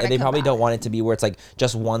 yeah. We're gonna They probably combat don't want it to be where it's like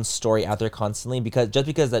just one story out there constantly because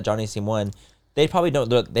that Johnny's team won, they probably don't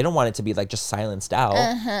want it to be like just silenced out.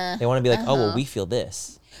 They want to be like, oh well, we feel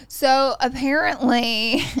this. So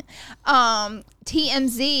apparently,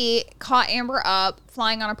 TMZ caught Amber up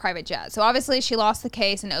flying on a private jet. So obviously she lost the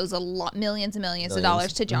case and owes millions and millions of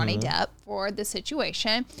dollars to Johnny Depp for the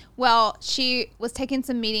situation. Well, she was taking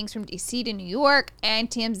some meetings from DC to New York, and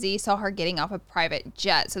TMZ saw her getting off a private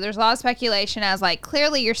jet. So there's a lot of speculation as like,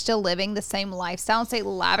 clearly you're still living the same lifestyle, say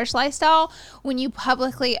lavish lifestyle, when you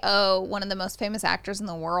publicly owe one of the most famous actors in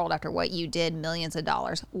the world after what you did millions of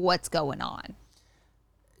dollars. What's going on?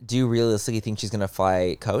 Do you realistically think she's gonna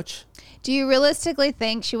fly Coach? Do you realistically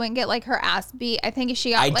think she wouldn't get like her ass beat? I think if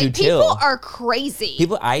she got I like do people too. are crazy.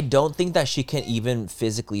 I don't think that she can even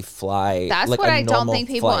physically fly. That's like what a I don't normal think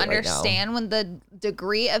people flight right now. understand when the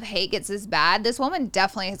degree of hate gets this bad. This woman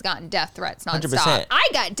definitely has gotten death threats nonstop. 100%. I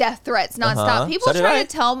got death threats nonstop. People So did try I.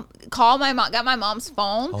 to call my mom, got my mom's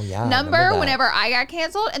phone Oh, yeah, I number remember that. whenever I got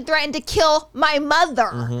canceled and threatened to kill my mother.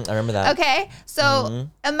 I remember that. Okay, so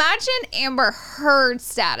imagine Amber Heard's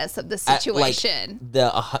status of the At, situation. like, the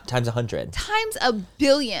times 100. Times a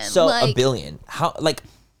billion. So like, a billion. How like?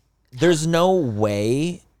 There's no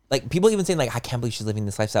way. Like people even saying like, I can't believe she's living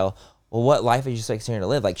this lifestyle. Well, what life is she expecting her to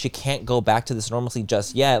live? Like she can't go back to this normalcy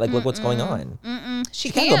just yet. Like look what's going on. She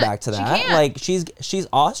Can't go back to She that. can't. Like she's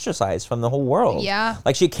ostracized from the whole world. Yeah.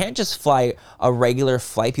 Like she can't just fly a regular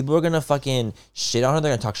flight. People are gonna fucking shit on her.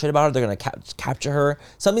 They're gonna talk shit about her. They're gonna capture her.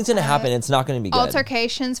 Something's gonna happen. It's not gonna be good.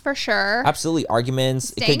 Altercations for sure. Absolutely,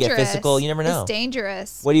 arguments. It could get physical. You never know. It's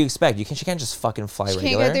dangerous. What do you expect? She can't just fucking fly She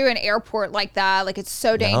regular. can't go through an airport like that. Like it's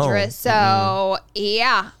so dangerous. So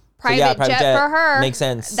yeah. Private, private jet jet for her makes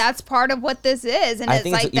sense. That's part of what this is, and I it's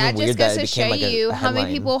think it's like even that just weird goes that it to became show like a you how many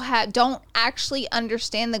headline. people don't actually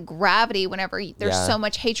understand the gravity whenever there's Yeah. so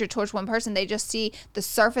much hatred towards one person. They just see the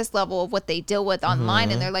surface level of what they deal with Mm-hmm.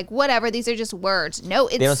 online, and they're like, whatever. These are just words. No,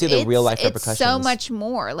 it's don't see the real life It's so repercussions. much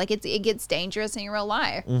more. Like it gets dangerous in your real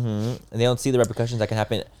life. And they don't see the repercussions that can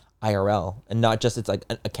happen IRL, and not just it's like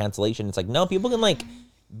a cancellation. It's like no, people can like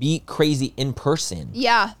be crazy in person,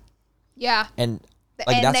 Yeah, yeah. and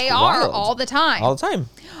like and that's they are wild. all the time. all the time.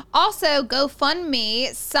 Also,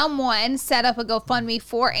 GoFundMe, someone set up a GoFundMe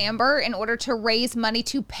for Amber in order to raise money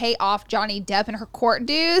to pay off Johnny Depp and her court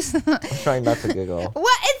dues. Trying not to giggle.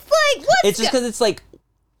 What? It's like, what's It's just because it's like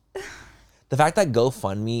the fact that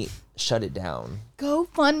GoFundMe shut it down.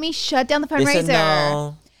 GoFundMe shut down the They fundraiser. said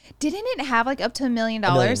no. Didn't it have like up to $1 million? It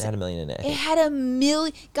had $1 million in it, I It think, had $1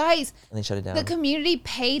 million. Guys, and they shut it down. the community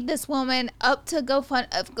paid this woman up to at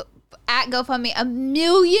GoFundMe $1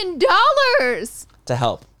 million. to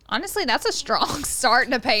help. Honestly, that's a strong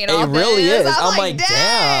start to paying It off. really this. is. I'm like, damn.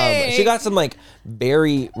 dang. She got some like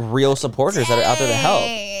very real supporters that are out there to help.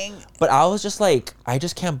 Dang. But I was just like, I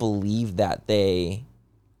just can't believe that they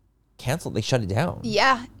canceled. They shut it down.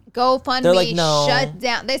 Yeah, GoFundMe They're like, no. shut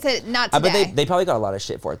down. They said not I bet today. they probably got a lot of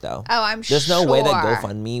shit for it though. Oh, I'm There's no way that sure.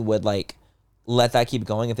 GoFundMe would like let that keep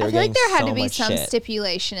going if they I were feel getting like there had so to be much some shit.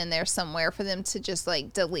 stipulation in there somewhere for them to just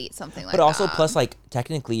like delete something like But also, that. plus, like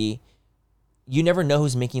technically, you never know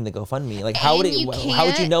who's making the GoFundMe. Like, how And would it? you How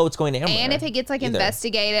would you can't- know it's going to Amber? And if it gets like either?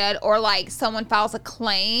 investigated or like someone files a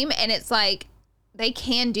claim and it's like they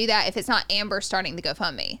can do that if it's not Amber starting the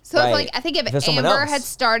GoFundMe. So it's Right. like I think if If it's someone Amber else. had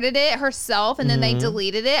started it herself and then they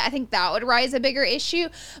deleted it, I think that would raise a bigger issue.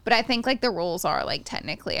 But I think like the rules are like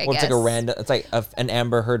technically, I Well, guess it's like a random. It's like an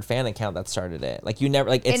Amber Heard fan account that started it. Like you never.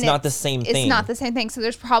 Like it's And not the same thing. It's not the same thing. So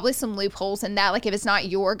there's probably some loopholes in that. Like if it's not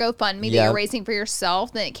your GoFundMe that Yeah. you're raising for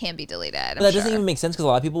yourself, then it can be deleted. But that doesn't even make sense because a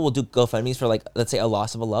lot of people will do GoFundMes for like, let's say, a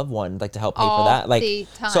loss of a loved one, like to help pay All for that. Like, the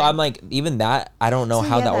so time. I'm like, even that, I don't know So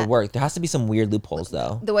how yeah, that would that- work. There has to be some weird loopholes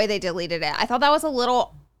though. the way they deleted it. I thought that was a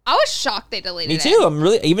little. I was shocked they deleted Me it. too. I'm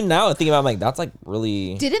really even now thinking about. I'm like, that's like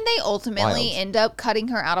really. Didn't they ultimately Wild. end up cutting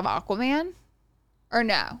her out of Aquaman? Or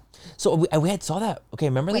no? So we had saw that. Okay,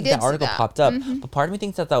 remember We like did that see article that. popped up, but part of me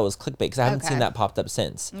thinks that was clickbait because I haven't Okay. seen that popped up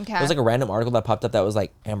since. Okay. It was like a random article that popped up that was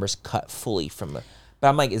like Amber's cut fully from. But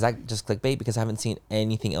I'm like, is that just clickbait? Because I haven't seen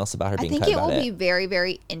anything else about her I being think cut it about will it. be very,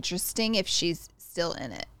 very interesting if she's still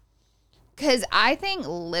in it. Because I think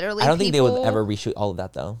literally I don't think they would people- ever reshoot all of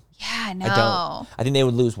that though. Yeah, Yeah, no. I don't. I think they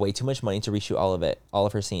would lose way too much money to reshoot all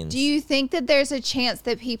of her scenes. Do you think that there's a chance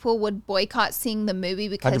that people would boycott seeing the movie?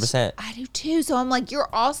 Because 100%. I do too. So I'm like, you're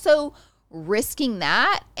also risking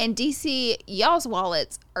that. And DC, y'all's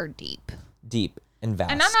wallets are deep. Deep and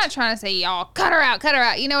vast. And I'm not trying to say y'all cut her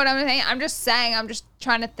out. You know what I'm saying? I'm just saying, I'm just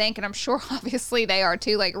trying to think, and I'm sure obviously they are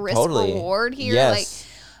too, like risk reward here. Yes.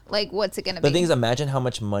 Like what's it gonna be? The thing is, imagine how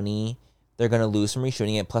much money they're gonna lose from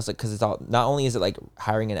reshooting it. Plus, because it's all, not only is it like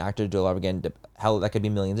hiring an actor to do it all again, hell, that could be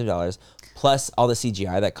millions of dollars. Plus all the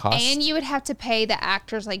CGI that costs. And you would have to pay the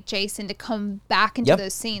actors like Jason to come back into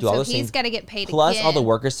those scenes. So he's got to get paid Plus again. all the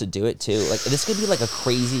workers to do it too. Like this could be like a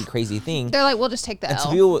crazy thing. They're like, we'll just take the And L.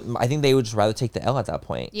 to people, I think they would just rather take the L at that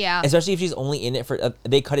point. Yeah. Especially if she's only in it for,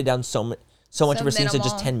 they cut it down so much of her scenes to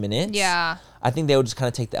just minimal. 10 minutes. Yeah. I think they would just kind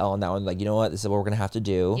of take the L on that one. Like, you know what? This is what we're going to have to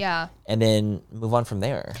do. Yeah. And then move on from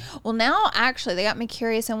there. Well, now actually they got me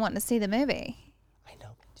curious and wanting to see the movie. I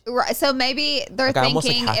know. Right. So maybe they're Like, I almost,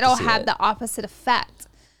 like, thinking have to it'll see have it. the opposite effect.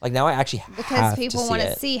 Like now I actually have Because people want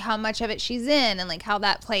to see how much of it she's in and like how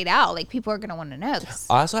that played out. Like people are going to want to know this.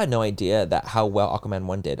 I also had no idea that how well Aquaman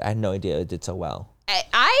 1 did. I had no idea it did so well. It's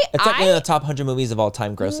like I in the top 100 movies of all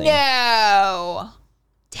time grossing. No.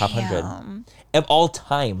 Top Damn. 100 of all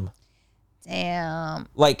time. Damn.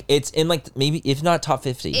 Like it's in like maybe if not top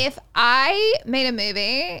 50. If I made a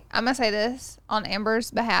movie, I'm gonna say this on Amber's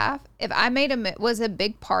behalf. If I was a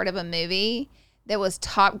big part of a movie that was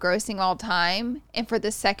top grossing all time, and for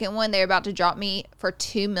the second one they're about to drop me for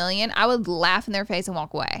 $2 million, I would laugh in their face and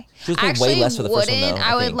walk away. She was I paid way actually less for the first one, wouldn't. though,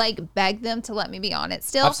 I I would think. like beg them to let me be on it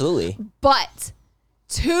still. Absolutely. But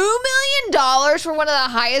 $2 million for one of the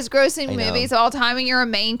highest grossing I know. movies of all time, and you're a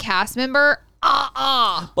main cast member.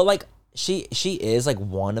 But like she is like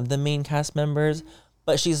one of the main cast members,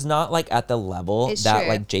 but she's not like at the level It's that true.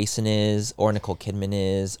 like Jason is or Nicole Kidman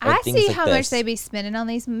is. Or I things see like how this. much they be spending on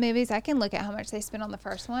these movies. I can look at how much they spent on the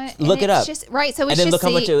first one. and Look it it's up. Just, right. So we And then should look how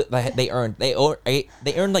much see. they earned. They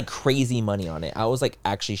earned like crazy money on it. I was like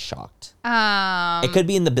actually shocked. It could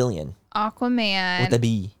be in the billion Aquaman. with a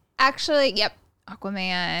B. Actually, yep.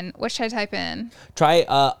 Aquaman. What should I type in? Try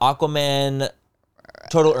Aquaman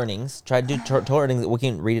total earnings. Try to do total earnings. We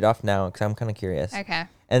can read it off now because I'm kind of curious. Okay.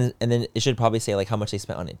 And then it should probably say like how much they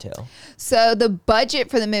spent on it too. So the budget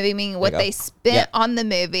for the movie, meaning what There you go. they spent Yeah. on the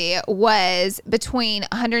movie, was between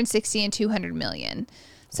 160 and 200 million.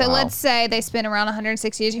 So Wow. let's say they spent around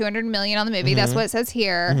 160 to 200 million on the movie. Mm-hmm. That's what it says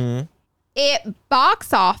here. It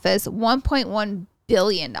box office $1.1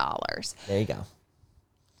 billion. There you go.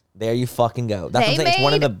 There you fucking go. That's They what I'm saying. It's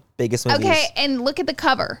one of made- the biggest movies. Okay, and look at the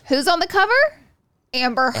cover. Who's on the cover?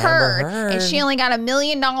 Amber Heard. And Heard. she only got $1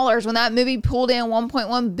 million when that movie pulled in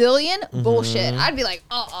 1.1 billion. Mm-hmm. Bullshit. I'd be like,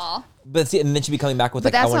 But see, and then she'd be coming back with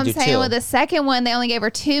But like, I that's what want I'm to do saying. two. With the second one, they only gave her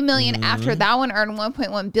 $2 million Mm-hmm. after that one earned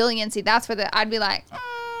 1.1 billion. See, that's where I'd be like,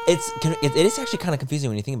 It is actually kind of confusing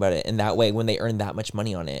when you think about it in that way when they earn that much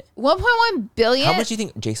money on it. 1.1 billion. How much do you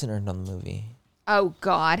think Jason earned on the movie? Oh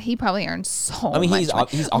God, he probably earned so I mean, much he's money.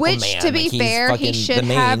 Aquaman, Which, to be like, he's fair, he fucking should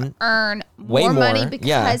the have main. earned Way more money more,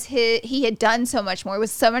 because he had done so much more. He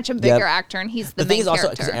was so much a bigger actor, and he's the The thing main is also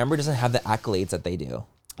character. because Amber doesn't have the accolades that they do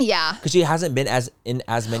Yeah. because she hasn't been in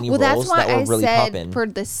as many Well, roles that's why that were I really said popping. for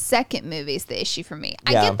the second movie is the issue for me.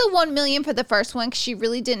 I Yeah. get the 1 million for the first one because she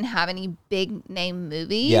really didn't have any big name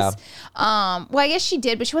movies. Yeah. Well, I guess she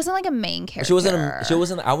did, but she wasn't like a main character. She wasn't. She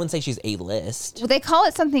wasn't. I wouldn't say she's A list. Well, they call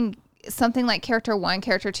it something like character 1,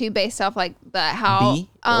 character 2, based off like the how. B?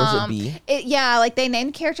 Or is it B? Yeah, like they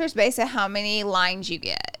named characters based on how many lines you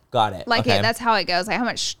get. Got it. Like okay. that's how it goes. Like how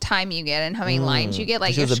much time you get and how many lines you get.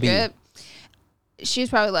 Like She your was a B. script. She was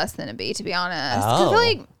probably less than a B, to be honest. 'Cause I feel Oh,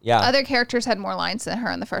 like yeah. other characters had more lines than her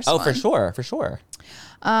in the first one. Oh, for sure, for sure.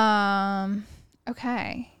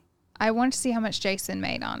 Okay. I want to see how much Jason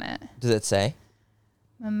made on it. Does it say?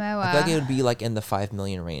 Momoa. I feel like it would be like in the 5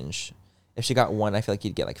 million range. If she got 1, I feel like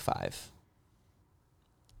you'd get like 5.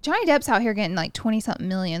 Johnny Depp's out here getting like 20-something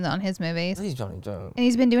millions on his movies. He's Johnny Depp. And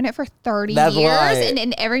he's been doing it for 30 That's years. why. And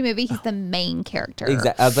in every movie, he's the main character.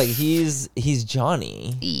 Exactly. I was like, he's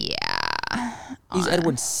Johnny. Yeah. He's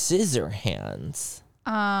Edward Scissorhands.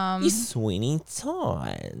 He's Sweeney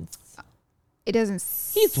Todd. It doesn't.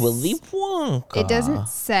 He's Willy Wonka. It doesn't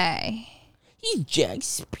say. He's Jack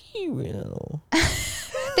Sparrow.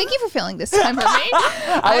 Thank you for filling this time for me.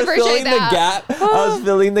 I was appreciate filling that. the gap. I was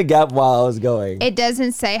filling the gap while I was going. It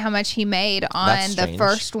doesn't say how much he made on That's the strange.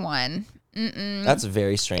 first one. That's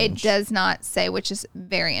very strange. It does not say, which is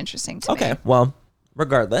very interesting to Okay. me. Well,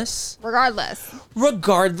 regardless,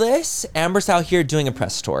 Amber's out here doing a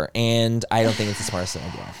press tour, and I don't think it's the smartest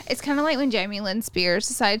idea. It's kind of like when Jamie Lynn Spears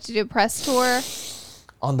decided to do a press tour.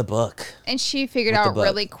 on the book. And she figured With the out book.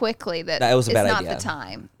 really quickly that That was a it's bad not idea. the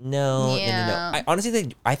time. No. Yeah. I honestly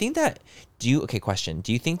think that. Okay, question.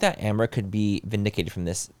 Do you think that Amber could be vindicated from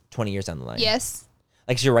this 20 years down the line? Yes.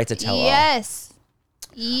 Like she writes a tell-all. Yes.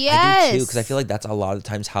 I Yes. do too, because I feel like that's a lot of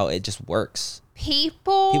times how it just works.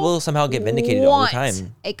 People Somehow get vindicated all the want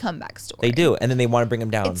time. a comeback story. They do, and then they want to bring them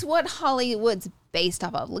down. It's what Hollywood's based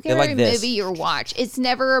off of. Look They're at like every this. movie you watch. It's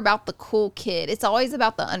never about the cool kid. It's always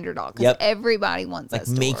about the underdog. Because Yep. everybody wants Like that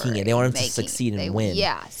story. making it. They want him to Making succeed and it. win.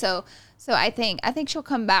 Yeah. So I think she'll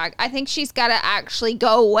come back. I think she's got to actually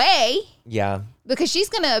go away Yeah. because she's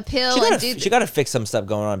going to appeal She and do. got to fix some stuff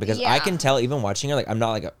going on because I Yeah. can tell even watching her, like I'm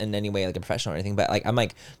not like in any way like a professional or anything, but like I'm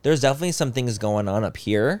like there's definitely some things going on up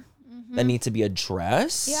here that need to be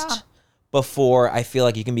addressed Yeah. before I feel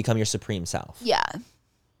like you can become your supreme self. Yeah.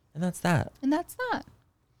 And that's that. And that's that.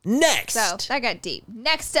 Next, So that got deep.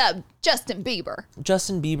 Next up, Justin Bieber,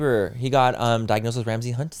 Justin Bieber. He got diagnosed with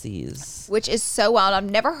Ramsay-Hunt disease. which is so wild. I've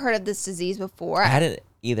never heard of this disease before. I hadn't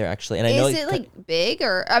either actually, and I know Is it like big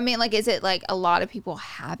or I mean like is it like a lot of people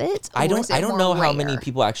have it? I or is it don't more know how rare? many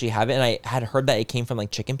people actually have it, and I had heard that it came from like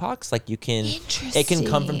chickenpox. Like it can come from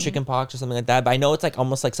Interesting. chickenpox or something like that. But I know it's like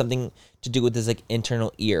almost like something to do with this like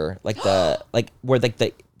internal ear, like the like where like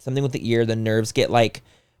the something with the ear, the nerves get like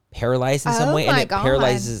paralyzed in some Oh way, and my it God.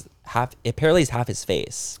 paralyzed half his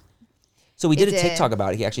face. So we did It a TikTok did.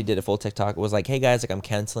 about it. He actually did a full TikTok. It was like, hey guys, like I'm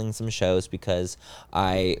canceling some shows because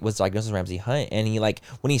I was diagnosed with Ramsay Hunt. And he like,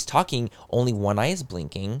 when he's talking, only one eye is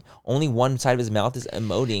blinking. Only one side of his mouth is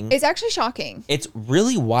emoting. It's actually shocking. It's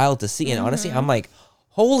really wild to see. And honestly, Mm-hmm. I'm like,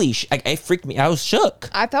 holy like, it freaked me. I was shook.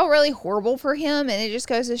 I felt really horrible for him, and it just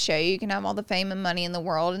goes to show you can have all the fame and money in the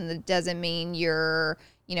world, and it doesn't mean you're,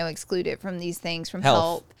 excluded from these things, from Health.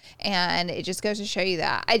 help. And it just goes to show you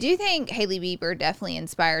that. I do think Hailey Bieber definitely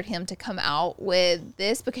inspired him to come out with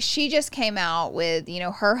this because she just came out with,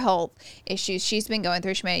 her health issues. She's been going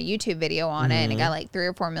through, she made a YouTube video on it and it got like 3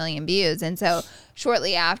 or 4 million views. And so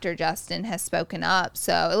shortly after, Justin has spoken up.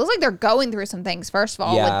 So it looks like they're going through some things, first of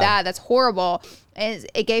all, Yeah. with that. That's horrible. And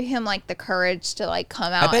it gave him like the courage to like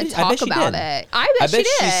come out and talk she about did. it. I bet she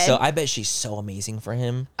did. I bet she's so amazing for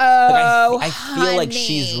him. Oh, I feel like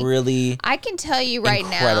she's honey. really I can tell you right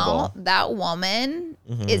Incredible. now, that woman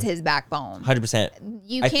is his backbone. 100%.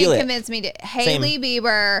 You I feel can't it. convince me to. Hailey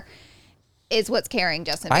Bieber is what's carrying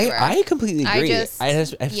Justin Bieber. I completely I agree. just-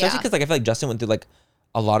 Especially yeah. because like I feel like Justin went through like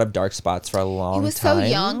a lot of dark spots for a long time. he was so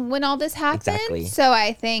young when all this happened. Exactly. So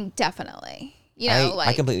I think definitely,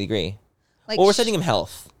 I completely agree. like Well, we're sending him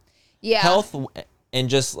health. Yeah. Health and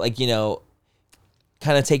just like,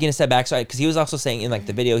 kind of taking a step back. So, because he was also saying in like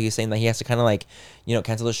the video, he was saying that he has to kind of like,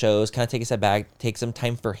 cancel the shows, kind of take a step back, take some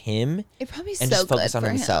time for him. It probably and so just focus good on for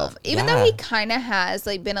himself. him. Even Yeah. though he kind of has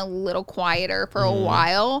like been a little quieter for a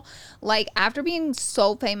while, like after being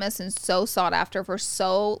so famous and so sought after for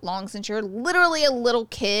so long, since you're literally a little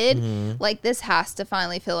kid, like this has to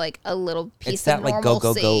finally feel like a little piece It's that, of like, go,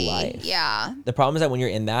 normalcy. go, go life. Yeah. The problem is that when you're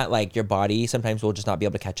in that, like your body sometimes will just not be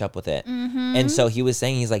able to catch up with it. And so he was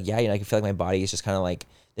saying, he's like, yeah, I can feel like my body is just kind of like,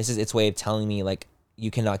 this is its way of telling me like, you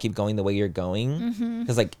cannot keep going the way you're going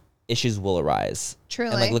because like issues will arise.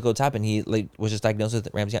 Truly. And like, look what's happened. He like was just diagnosed with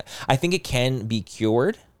Ramsay. I think it can be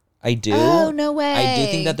cured. I do. Oh, no way. I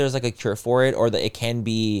do think that there's like a cure for it, or that it can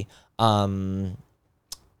be,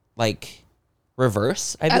 like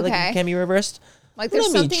reverse. I feel like Okay. it can be reversed. Like there's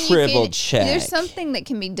Let me something you triple can, check. There's something that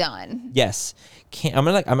can be done. Yes. I'm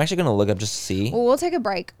actually gonna look up just to see. Well, we'll take a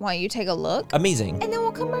break while you take a look, Amazing. and then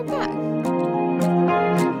we'll come right back.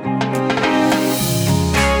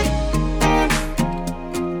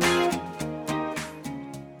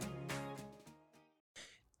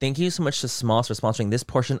 Thank you so much to Smalls for sponsoring this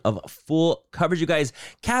portion of Full Coverage, you guys.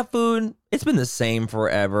 Cat food, it's been the same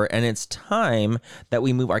forever, and it's time that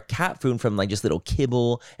we move our cat food from like just little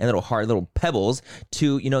kibble and little hard little pebbles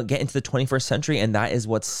to, get into the 21st century, and that is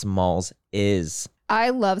what Smalls is.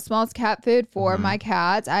 I love Smalls cat food for my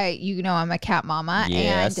cats. I'm a cat mama,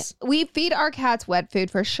 Yes. and we feed our cats wet food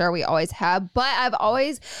for sure. We always have, but I've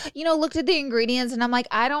always, looked at the ingredients and I'm like,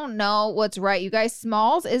 I don't know what's right. You guys,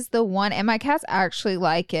 Smalls is the one, and my cats actually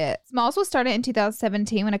like it. Smalls was started in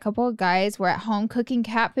 2017 when a couple of guys were at home cooking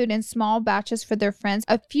cat food in small batches for their friends.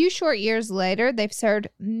 A few short years later, they've served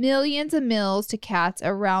millions of meals to cats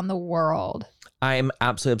around the world. I'm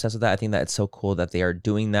absolutely obsessed with that. I think that it's so cool that they are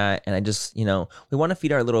doing that. And I just, we want to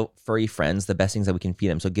feed our little furry friends the best things that we can feed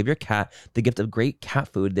them. So give your cat the gift of great cat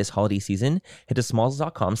food this holiday season. Head to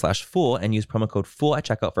smalls.com/full and use promo code FULL at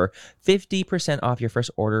checkout for 50% off your first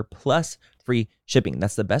order plus free shipping.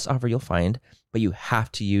 That's the best offer you'll find, but you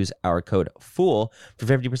have to use our code FULL for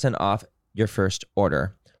 50% off your first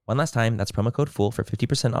order. One last time, that's promo code FOOL for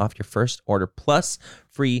 50% off your first order plus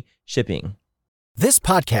free shipping. This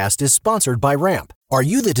podcast is sponsored by Ramp. Are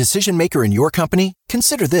you the decision maker in your company?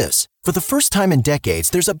 Consider this. For the first time in decades,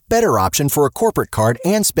 there's a better option for a corporate card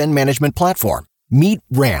and spend management platform. Meet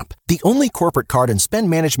Ramp, the only corporate card and spend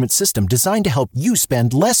management system designed to help you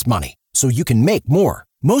spend less money so you can make more.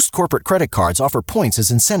 Most corporate credit cards offer points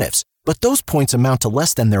as incentives, but those points amount to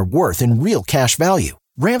less than their worth in real cash value.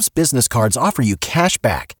 Ramp's business cards offer you cash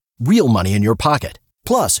back, real money in your pocket.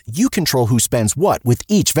 Plus, you control who spends what with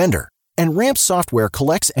each vendor. And Ramp's software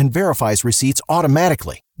collects and verifies receipts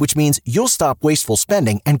automatically, which means you'll stop wasteful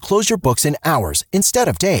spending and close your books in hours instead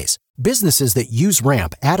of days. Businesses that use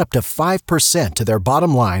Ramp add up to 5% to their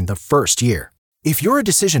bottom line the first year. If you're a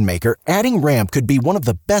decision maker, adding Ramp could be one of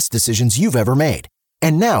the best decisions you've ever made.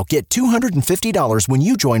 And now get $250 when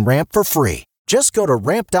you join Ramp for free. Just go to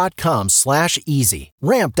ramp.com/easy.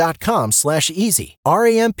 Ramp.com/easy.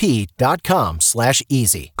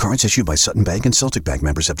 RAMP.com/easy. Cards issued by Sutton Bank and Celtic Bank,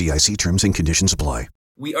 members of FDIC. Terms and conditions apply.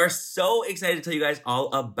 We are so excited to tell you guys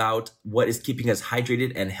all about what is keeping us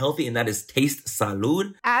hydrated and healthy, and that is Taste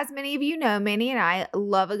Salud. As many of you know, Manny and I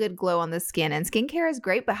love a good glow on the skin, and skincare is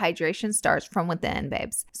great, but hydration starts from within,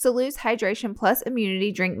 babes. Salud's Hydration Plus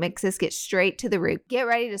Immunity Drink Mixes get straight to the root. Get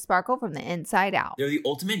ready to sparkle from the inside out. They're the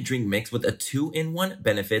ultimate drink mix with a 2-in-1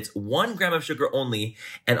 benefits, 1 gram of sugar only,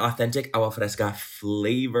 and authentic agua fresca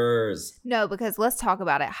flavors. No, because let's talk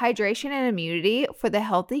about it. Hydration and immunity for the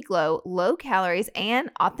healthy glow, low calories, and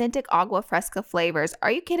authentic agua fresca flavors.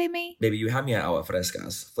 Are you kidding me? Baby, you have me at agua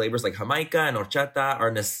frescas. Flavors like Jamaica and horchata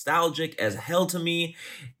are nostalgic as hell to me.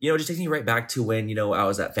 You know, it just takes me right back to when, you know, I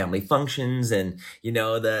was at family functions and, you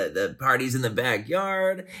know, the parties in the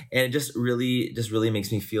backyard. And it just really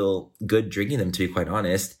makes me feel good drinking them, to be quite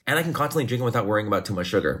honest. And I can constantly drink them without worrying about too much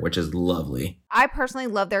sugar, which is lovely. I personally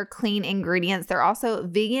love their clean ingredients. They're also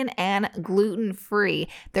vegan and gluten-free.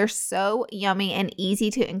 They're so yummy and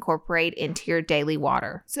easy to incorporate into your daily water.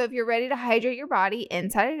 So if you're ready to hydrate your body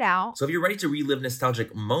inside and out, So if you're ready to relive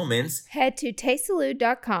nostalgic moments, head to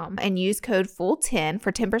tastesalud.com and use code FOOL10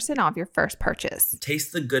 for 10% off your first purchase.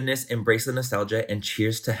 taste the goodness, embrace the nostalgia, and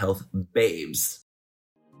cheers to health, babes.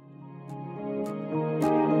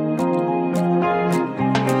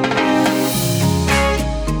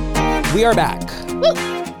 We are back. Woo!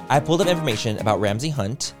 I pulled up information about Ramsay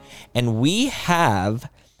Hunt, and we have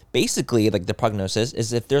basically, like, the prognosis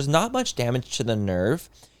is if there's not much damage to the nerve,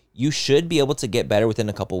 you should be able to get better within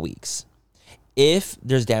a couple weeks. If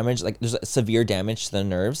there's damage, like there's severe damage to the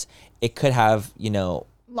nerves, it could have, you know,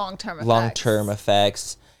 long-term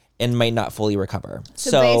effects and might not fully recover.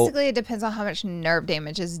 So basically it depends on how much nerve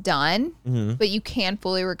damage is done, but you can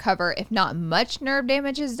fully recover if not much nerve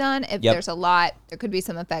damage is done. If there's a lot, there could be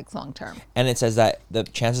some effects long-term. And it says that the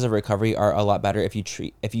chances of recovery are a lot better if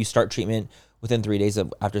you start treatment within 3 days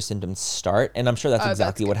after symptoms start. And I'm sure that's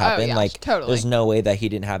exactly what happened. Yeah, like, totally. There's no way that he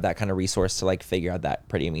didn't have that kind of resource to like figure out that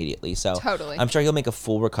pretty immediately. So Totally. I'm sure he'll make a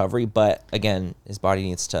full recovery, but again, his body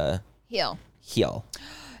needs to Heal.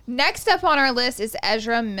 Next up on our list is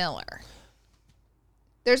Ezra Miller.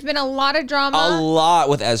 There's been a lot of drama. A lot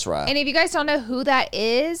with Ezra. And if you guys don't know who that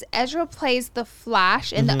is, Ezra plays the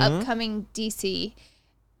Flash in the upcoming DC.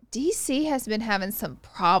 DC has been having some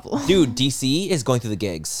problems. Dude, DC is going through the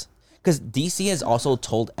gigs. Because DC has also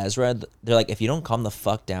told Ezra, they're like, if you don't calm the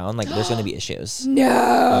fuck down, like, there's going to be issues. No.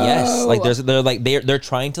 Yes. Like, they're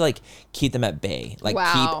trying to, like, keep them at bay. Like,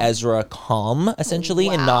 keep Ezra calm, essentially,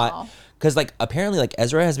 and not... Because, like, apparently, like,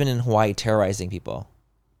 Ezra has been in Hawaii terrorizing people.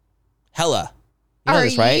 Hella. You know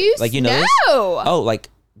this, right? Like, you know this? Oh, like,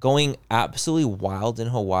 going absolutely wild in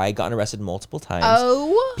Hawaii, gotten arrested multiple times.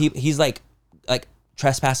 Oh. He's, like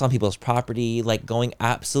trespassing on people's property, like, going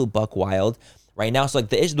absolute buck wild right now. So, like,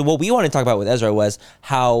 the issue, what we want to talk about with Ezra was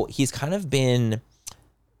how he's kind of been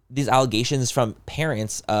these allegations from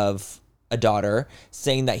parents of a daughter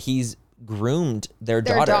saying that he's groomed their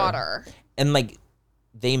daughter. And, like,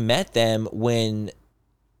 they met them when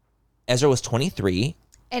Ezra was 23.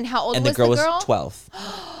 And how old was the girl? And the girl was 12.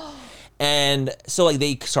 And so, like,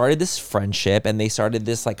 they started this friendship and they started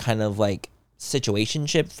this, like, kind of, like,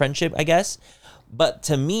 friendship, I guess. But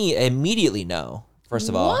to me, immediately no. First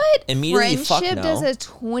of all, immediately fuck no. What friendship does a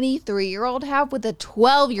 23-year-old have with a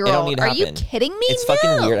 12-year-old? Are you kidding me? It's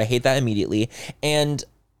fucking weird. I hate that immediately. And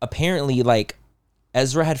apparently, like,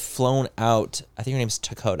 Ezra had flown out, I think her name's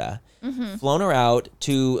Dakota, flown her out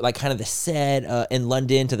to, like, kind of the set in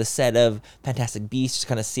London, to the set of Fantastic Beasts, just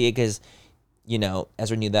kind of see it because, you know,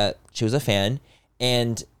 Ezra knew that she was a fan.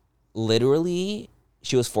 And literally,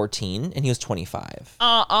 she was 14 and he was 25.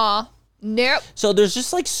 Nope. So there's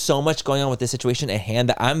just, like, so much going on with this situation at hand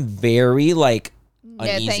that I'm very, like, No,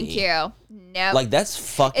 uneasy. thank you. No. Like, that's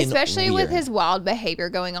fucking Especially with weird. his wild behavior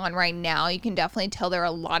going on right now, you can definitely tell there are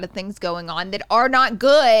a lot of things going on that are not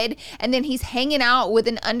good. And then he's hanging out with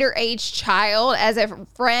an underage child as a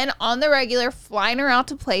friend on the regular, flying her out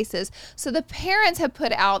to places. So the parents have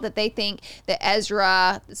put out that they think that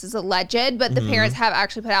Ezra, this is alleged, but the parents have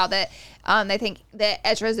actually put out that they think that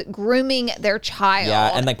Ezra's grooming their child.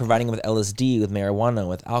 Yeah, and like providing him with LSD, with marijuana,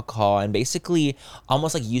 with alcohol, and basically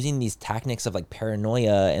almost like using these tactics of like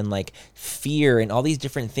paranoia and like fear and all these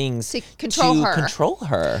different things To control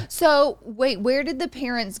her. So wait, where did the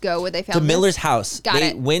parents go where they found To this? Miller's house. Got They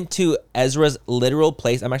it. went to Ezra's literal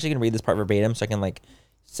place. I'm actually gonna read this part verbatim so I can like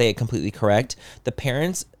say it completely correct. The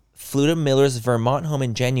parents flew to Miller's Vermont home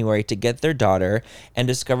in January to get their daughter and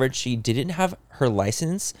discovered she didn't have her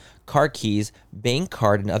license, car keys, bank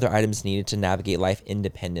card, and other items needed to navigate life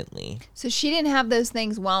independently. So she didn't have those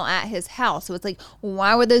things while at his house. So it's like,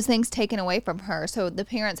 why were those things taken away from her? So the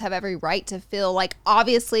parents have every right to feel like,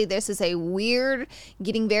 obviously, this is a weird,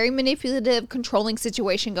 getting very manipulative, controlling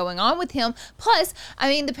situation going on with him. Plus, I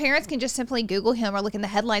mean, the parents can just simply Google him or look in the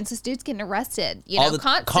headlines. This dude's getting arrested,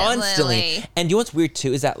 constantly. And you know what's weird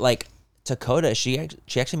too is that like Dakota, she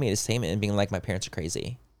actually made a statement and being like, my parents are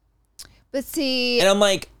crazy. But see, And I'm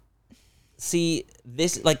like, see,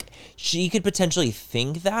 this, like, she could potentially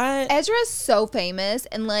think that. Ezra's so famous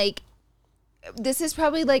and like, this is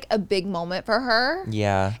probably like a big moment for her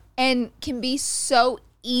Yeah. and can be so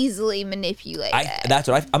easily manipulated. That's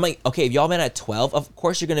what I'm like, okay, if y'all met at 12, of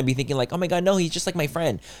course you're going to be thinking like, oh my God, no, he's just like my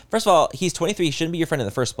friend. First of all, he's 23. He shouldn't be your friend in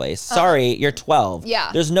the first place. Sorry, you're 12.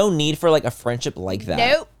 Yeah. There's no need for like a friendship like that.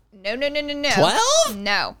 Nope. No. 12?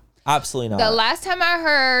 No. Absolutely not. The last time I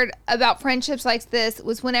heard about friendships like this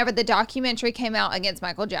was whenever the documentary came out against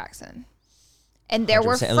Michael Jackson. And there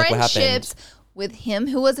were 100%. And look what happened. friendships with him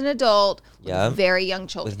who was an adult Yeah. with very young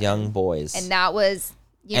children. With young boys. And that was,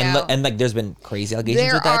 and like there's been crazy allegations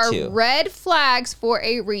there with that are too. red flags for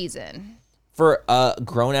a reason. For a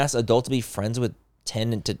grown-ass adult to be friends with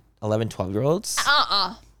 10 to 11, 12-year-olds?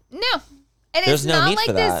 No. And There's it's no not need like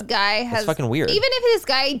for this that. guy That's has fucking weird. Even if this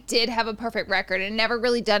guy did have a perfect record and never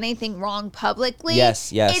really done anything wrong publicly,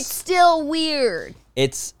 Yes. it's still weird.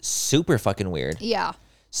 It's super fucking weird. Yeah.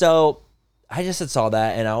 So I just saw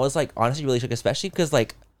that and I was like honestly really shook, especially because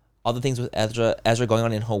like all the things with Ezra going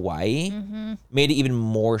on in Hawaii made it even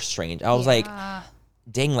more strange. I was like,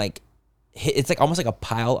 dang, like it's like almost like a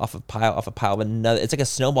pile off a pile off a pile of another. It's like a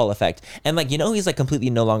snowball effect. And like, he's like completely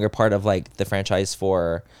no longer part of like the franchise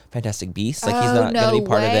for Fantastic Beasts. Like he's not going to be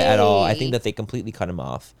part of it at all. I think that they completely cut him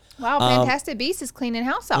off. Wow, Fantastic Beasts is cleaning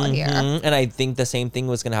house out here. And I think the same thing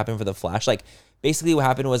was going to happen for the Flash. Like basically what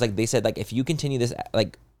happened was like they said like if you continue this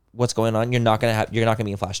like what's going on, you're not going to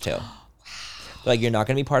be in Flash 2. Like you're not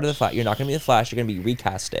going to be part of the Flash. You're not going to be the Flash. You're going to be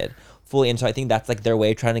recasted fully. And so I think that's like their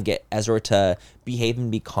way of trying to get Ezra to behave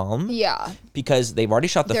and be calm. Yeah. Because they've already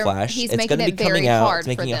shot the Flash. He's It's making going to be it coming very out. hard It's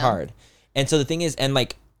making for it them. hard. And so the thing is, and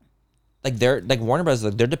like they're like Warner Bros.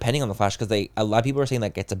 Like, they're depending on the Flash because a lot of people are saying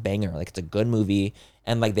like it's a banger, like it's a good movie,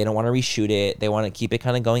 and like they don't want to reshoot it. They want to keep it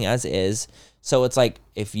kind of going as is. So it's like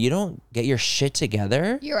if you don't get your shit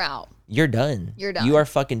together, You're out. you're done. You're done. You are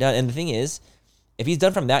fucking done. And the thing is, if he's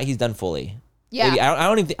done from that, he's done fully.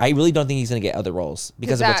 Yeah. Maybe, I really don't think he's gonna get other roles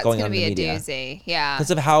because of what's going on in the media. That's gonna be a doozy. Yeah.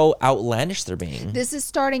 Because of how outlandish they're being. This is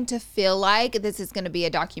starting to feel like this is going to be a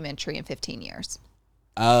documentary in 15 years.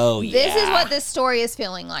 Oh yeah. This is what this story is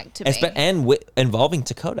feeling like to me. And involving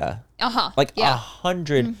Dakota. Like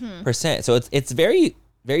 100%. So it's very,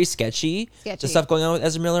 very sketchy. The stuff going on with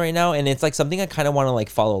Ezra Miller right now, and it's like something I kind of want to like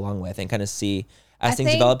follow along with and kind of see as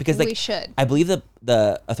things develop because like we should. I believe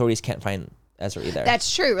the authorities can't find Ezra either.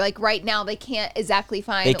 That's true. Like right now, they can't exactly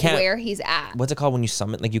find where he's at. What's it called when you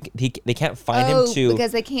summon? Like they can't find him to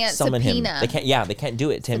because they can't summon subpoena. him. They can't. Yeah, they can't do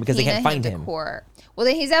it to him because they can't find him. Court. Well,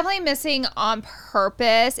 then he's definitely missing on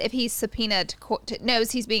purpose. If he's subpoenaed to court,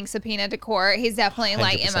 knows he's being subpoenaed to court, he's definitely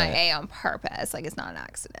like 100%. MIA on purpose. Like it's not an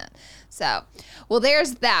accident. So, well,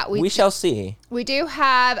 there's that. We shall see. We do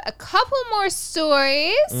have a couple more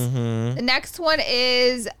stories. Mm-hmm. The next one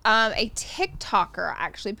is a TikToker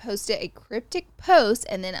actually posted a cryptic post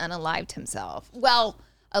and then unalived himself. Well,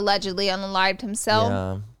 allegedly unalived himself.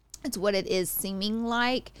 Yeah. It's what it is seeming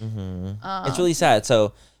like. It's really sad.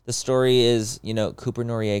 So the story is, Cooper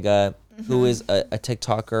Noriega, who is a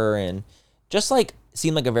TikToker and just like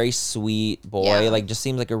seemed like a very sweet boy. Yeah. Like just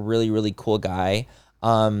seems like a really, really cool guy.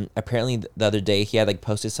 Apparently the other day he had like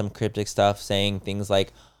posted some cryptic stuff saying things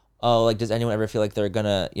like, oh, like, does anyone ever feel like they're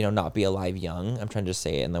gonna, not be alive young? I'm trying to just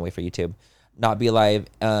say it and then wait for YouTube. Not be alive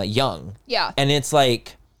young. Yeah. And it's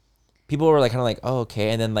like, people were like kind of like, oh, okay.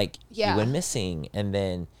 And then like he Yeah. went missing and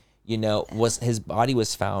then his body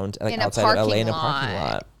was found like In a outside of LA in a parking parking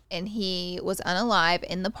lot. And he was unalive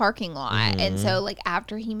in the parking lot. And so like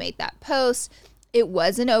after he made that post, it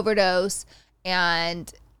was an overdose.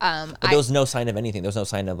 And But there was no sign of anything. There was no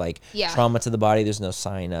sign of like trauma to the body. There's no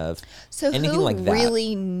sign of anything who like that.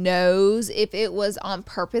 really knows if it was on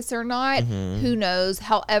purpose or not? Who knows?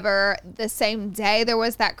 However, the same day there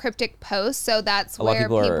was that cryptic post, so that's where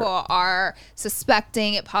people are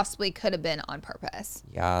suspecting it possibly could have been on purpose.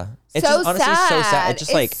 Yeah, it's just honestly so sad. It's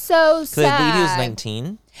just like so sad. I believe he was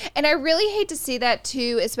 19, and I really hate to see that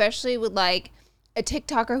too, especially with like a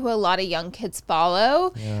TikToker who a lot of young kids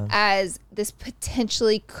follow, as this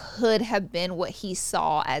potentially could have been what he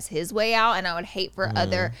saw as his way out. And I would hate for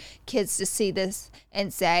other kids to see this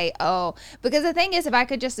and say, oh, because the thing is, if I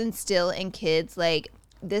could just instill in kids, like,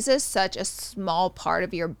 this is such a small part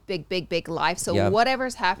of your big, big, big life. So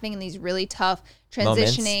whatever's happening in these really tough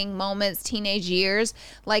transitioning moments, teenage years,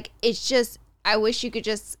 like, it's just, I wish you could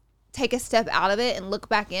just take a step out of it and look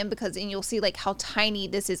back in, because then you'll see like how tiny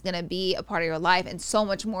this is going to be a part of your life, and so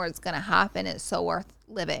much more is going to happen. It's so worth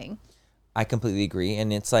living. I completely agree.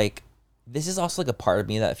 And it's like, this is also like a part of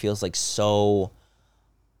me that feels like so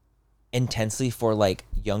intensely for like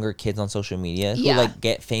younger kids on social media who like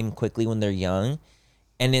get fame quickly when they're young.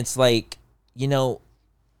 And it's like,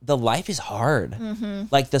 the life is hard.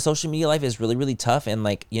 Like the social media life is really, really tough. And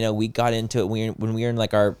like, we got into it when we were in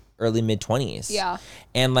like our early mid 20s. Yeah.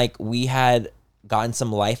 And like we had gotten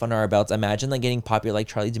some life on our belts. Imagine like getting popular like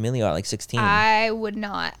Charli D'Amelio at like 16. I would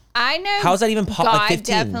not. I know. How's that even possible? Like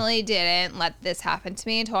 15? I definitely didn't let this happen to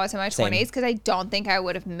me until I was in my 20s, because I don't think I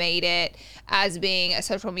would have made it as being a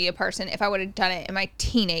social media person if I would have done it in my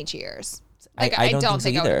teenage years. Like I don't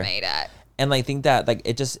think I would have made it. And I think that like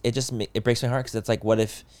it breaks my heart, because it's like, what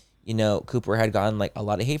if Cooper had gotten like a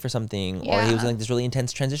lot of hate for something, or he was in like this really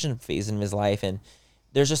intense transition phase in his life, and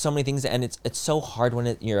there's just so many things, and it's so hard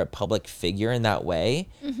when you're a public figure in that way.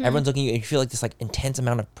 Everyone's looking at you, and you feel like this like intense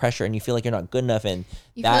amount of pressure, and you feel like you're not good enough, and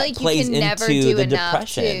you that feel like plays you can never into do the enough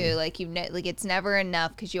depression. Too. Like like it's never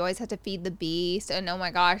enough, because you always have to feed the beast, and oh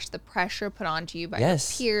my gosh, the pressure put onto you by your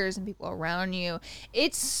peers and people around you.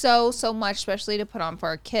 It's so much, especially to put on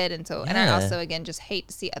for a kid, and and I also again just hate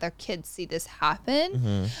to see other kids see this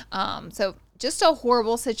happen. So just a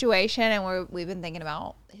horrible situation, and we've been thinking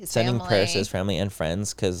about his sending family. prayers to his family and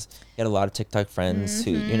friends, because he had a lot of TikTok friends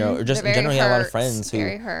who, or just in general, he had a lot of friends who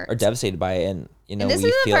are devastated by it, and and this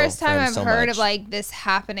is the first time I've heard of like this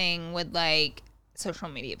happening with like social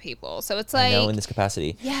media people. So it's like, in this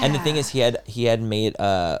capacity. And the thing is, he had made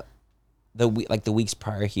the weeks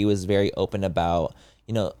prior, he was very open about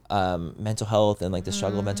mental health and like the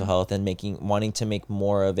struggle of mental health, and wanting to make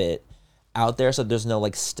more of it out there, so there's no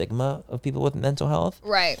like stigma of people with mental health,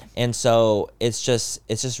 right? And so it's just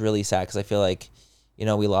really sad, because I feel like we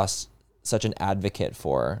lost such an advocate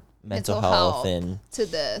for mental health and to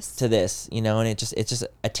this and it's just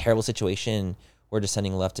a terrible situation. We're just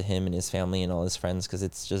sending love to him and his family and all his friends, because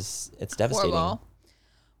it's devastating. Horrible.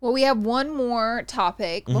 Well, we have one more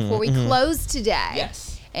topic before we close today.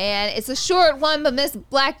 Yes. And it's a short one, but Miss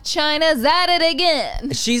Blac Chyna's at it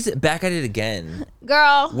again. She's back at it again.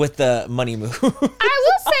 Girl. With the money move. I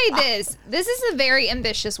will say this. This is a very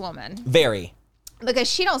ambitious woman. Very. Because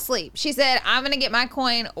she don't sleep. She said, I'm going to get my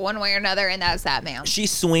coin one way or another, and that's that, ma'am. She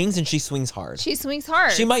swings, and she swings hard. She swings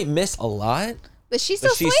hard. She might miss a lot. But she's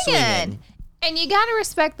still swinging. And you got to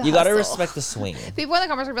respect the hustle. You got to respect the swing. People in the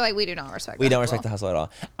comments will be like, we do not respect the hustle. We don't respect the hustle at all.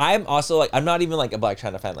 I'm also like, I'm not even like a Blac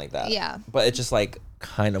Chyna fan like that. Yeah. But it's just like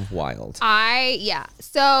kind of wild. So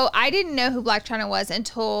I didn't know who Blac Chyna was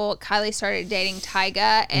until Kylie started dating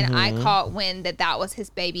Tyga, and I caught wind that was his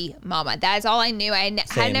baby mama. That is all I knew. I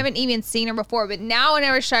had never even seen her before, but now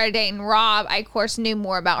whenever she started dating Rob, I of course knew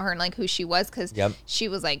more about her and like who she was, because she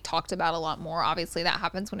was like talked about a lot more. Obviously that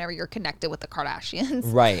happens whenever you're connected with the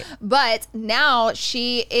Kardashians. Right. But now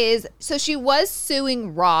she was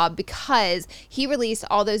suing Rob because he released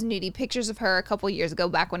all those nudie pictures of her a couple years ago,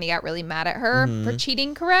 back when he got really mad at her for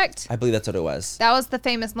cheating, correct? I believe that's what it was. That was the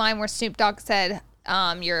famous line where Snoop Dogg said,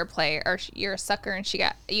 you're a player, or you're a sucker, and you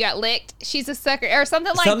got licked. She's a sucker, or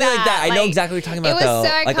something like that. Something like that. I know exactly what you're talking about, though. So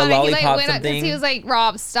like a lollipop he something. He was like,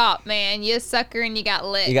 Rob, stop, man. You're a sucker and you got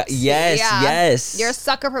licked. Yes. You're a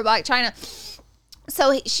sucker for Blac Chyna.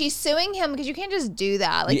 So she's suing him because you can't just do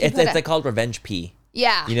that. Like it's like called revenge P.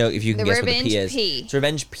 Yeah. If you can guess what the P is. It's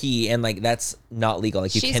revenge P, and like that's not legal.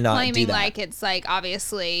 Like you cannot do that. She's claiming like it's like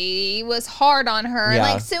obviously was hard on her and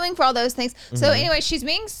like suing for all those things. So anyway, she's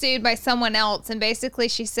being sued by someone else, and basically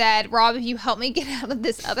she said, Rob, if you help me get out of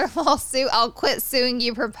this other lawsuit, I'll quit suing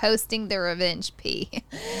you for posting the revenge P.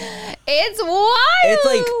 It's wild. It's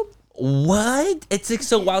like, what? It's like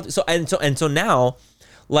so wild. So now,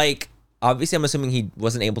 like, obviously, I'm assuming he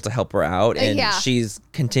wasn't able to help her out, and she's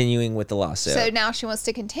continuing with the lawsuit. So now she wants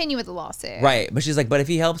to continue with the lawsuit. Right. But she's like, but if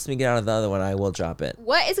he helps me get out of the other one, I will drop it.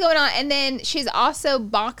 What is going on? And then she's also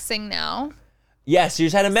boxing now. Yes, she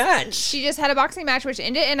just had a match. She just had a boxing match, which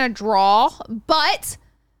ended in a draw, but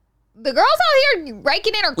the girl's out here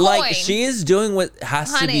raking in her coin. Like, she is doing what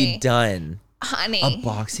has to be done. Honey. A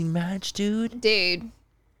boxing match, dude? Dude.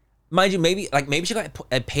 Mind you, maybe she got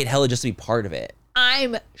paid hella just to be part of it.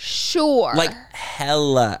 I'm sure. Like,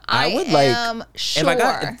 hella. I would am sure.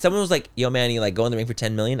 If someone was like, yo, Manny, like, go in the ring for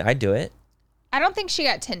 10 million, I'd do it. I don't think she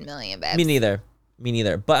got 10 million, babe. Me neither.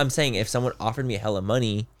 But I'm saying, if someone offered me hella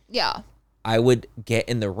money, yeah, I would get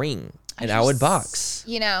in the ring and I would box.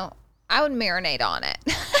 You know, I would marinate on it.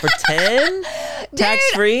 For 10?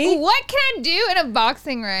 Tax-free? What can I do in a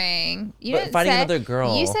boxing ring? You didn't fighting say, another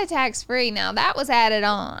girl. You said tax-free. Now, that was added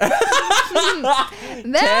on. 10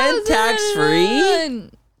 tax-free?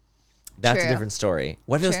 That's True. a different story.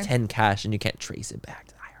 What if it was 10 cash and you can't trace it back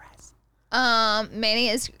to the IRS? Manny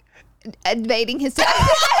is evading his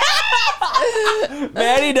tax.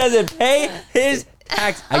 Manny doesn't pay his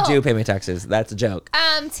tax. I do pay my taxes. That's a joke.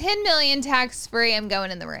 10 million tax-free. I'm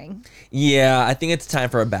going in the ring. Yeah, I think it's time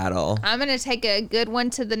for a battle. I'm going to take a good one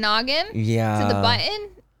to the noggin. Yeah. To the button,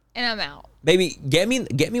 and I'm out. Baby, get me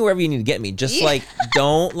wherever you need to get me. Just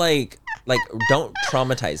don't don't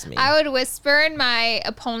traumatize me. I would whisper in my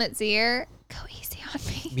opponent's ear, go easy on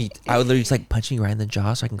me. I would literally just like punching you right in the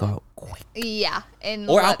jaw so I can go out quick. Yeah.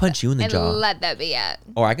 Or I'll punch you in the jaw. And let that be it.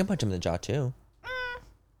 Or I can punch him in the jaw too.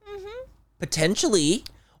 Potentially.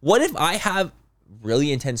 What if I have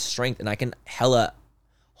really intense strength and I can hella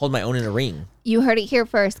hold my own in a ring? You heard it here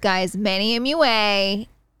first, guys. Manny MUA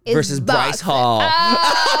is versus Bryce Hall.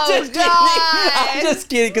 Oh, I'm just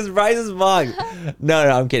kidding, because Bryce is bugged. No,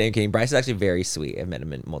 I'm kidding. Bryce is actually very sweet. I've met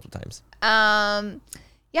him multiple times.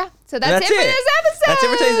 Yeah. So that's it for this episode. That's it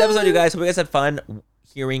for today's episode, you guys. Hope you guys had fun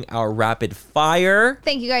hearing our rapid fire.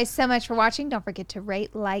 Thank you guys so much for watching. Don't forget to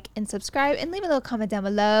rate, like, and subscribe, and leave a little comment down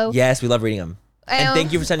below. Yes, we love reading them. And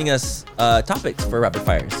thank you for sending us topics for rapid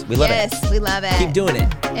fires. We love it. Yes, we love it. Keep doing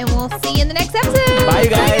it. And we'll see you in the next episode. Bye, you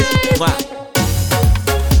guys. Mwah.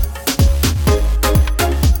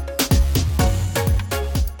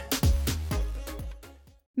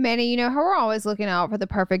 Manny, you know how we're always looking out for the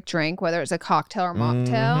perfect drink, whether it's a cocktail or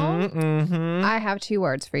mocktail? I have 2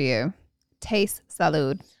 words for you. Taste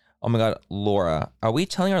salud. Oh my God, Laura, are we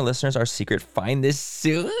telling our listeners our secret find this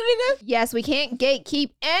soon? Yes, we can't gatekeep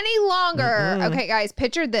any longer. Okay, guys,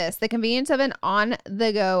 picture this. The convenience of an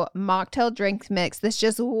on-the-go mocktail drink mix that's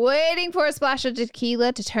just waiting for a splash of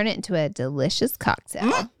tequila to turn it into a delicious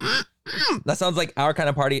cocktail. That sounds like our kind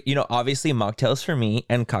of party. You know, obviously mocktails for me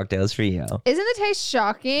and cocktails for you. Isn't the taste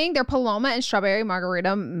shocking? Their Paloma and strawberry margarita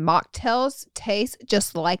mocktails taste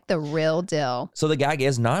just like the real deal. So the gag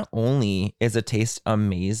is, not only is the taste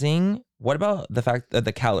amazing, what about the fact that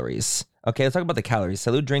the calories? Okay, let's talk about the calories.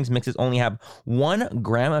 Salud drinks mixes only have 1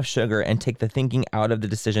 gram of sugar and take the thinking out of the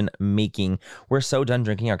decision making. We're so done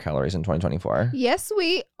drinking our calories in 2024. Yes,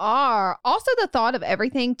 we are. Also, the thought of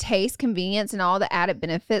everything, taste, convenience, and all the added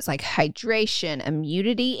benefits like hydration,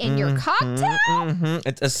 immunity in your cocktail.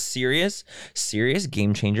 It's a serious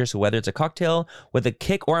game changer. So whether it's a cocktail with a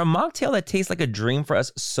kick or a mocktail that tastes like a dream for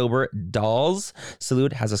us sober dolls,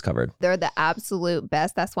 Salud has us covered. They're the absolute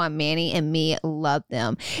best. That's why Manny and me love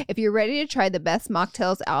them. If you're ready to try the best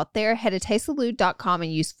mocktails out there, head to tastesalud.com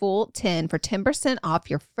and use full10 for 10% off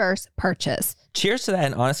your first purchase. Cheers to that,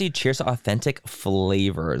 and honestly, cheers to authentic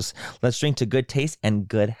flavors. Let's drink to good taste and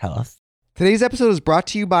good health. Today's episode is brought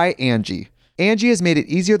to you by Angie. Angie has made it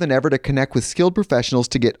easier than ever to connect with skilled professionals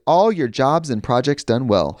to get all your jobs and projects done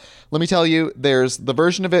well. Let me tell you, there's the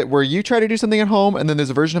version of it where you try to do something at home, and then there's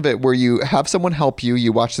a version of it where you have someone help you,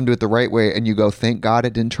 you watch them do it the right way, and you go, thank God I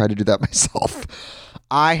didn't try to do that myself.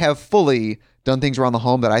 I have fully done things around the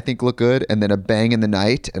home that I think look good, and then a bang in the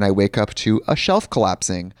night, and I wake up to a shelf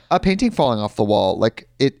collapsing, a painting falling off the wall. Like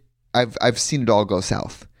I've seen it all go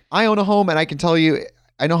south. I own a home, and I can tell you,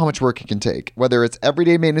 I know how much work it can take. Whether it's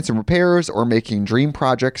everyday maintenance and repairs or making dream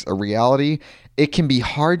projects a reality, it can be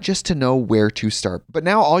hard just to know where to start. But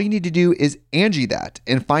now all you need to do is Angie that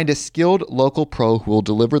and find a skilled local pro who will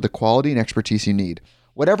deliver the quality and expertise you need.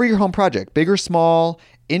 Whatever your home project, big or small,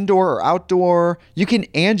 indoor or outdoor, you can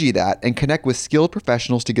Angie that and connect with skilled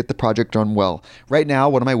professionals to get the project done well. Right now,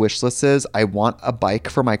 one of my wish lists is I want a bike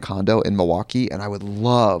for my condo in Milwaukee, and I would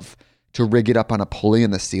love to rig it up on a pulley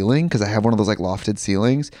in the ceiling because I have one of those like lofted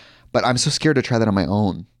ceilings, but I'm so scared to try that on my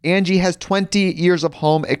own. Angie has 20 years of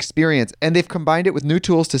home experience, and they've combined it with new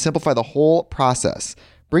tools to simplify the whole process.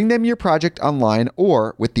 Bring them your project online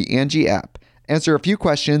or with the Angie app. Answer a few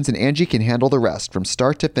questions and Angie can handle the rest from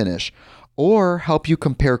start to finish, or help you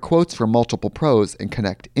compare quotes from multiple pros and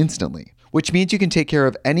connect instantly, which means you can take care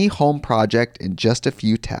of any home project in just a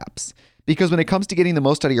few taps. Because when it comes to getting the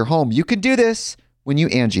most out of your home, you can do this when you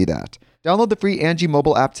Angie that. Download the free Angie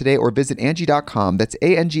mobile app today or visit Angie.com. That's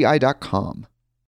ANGI.com.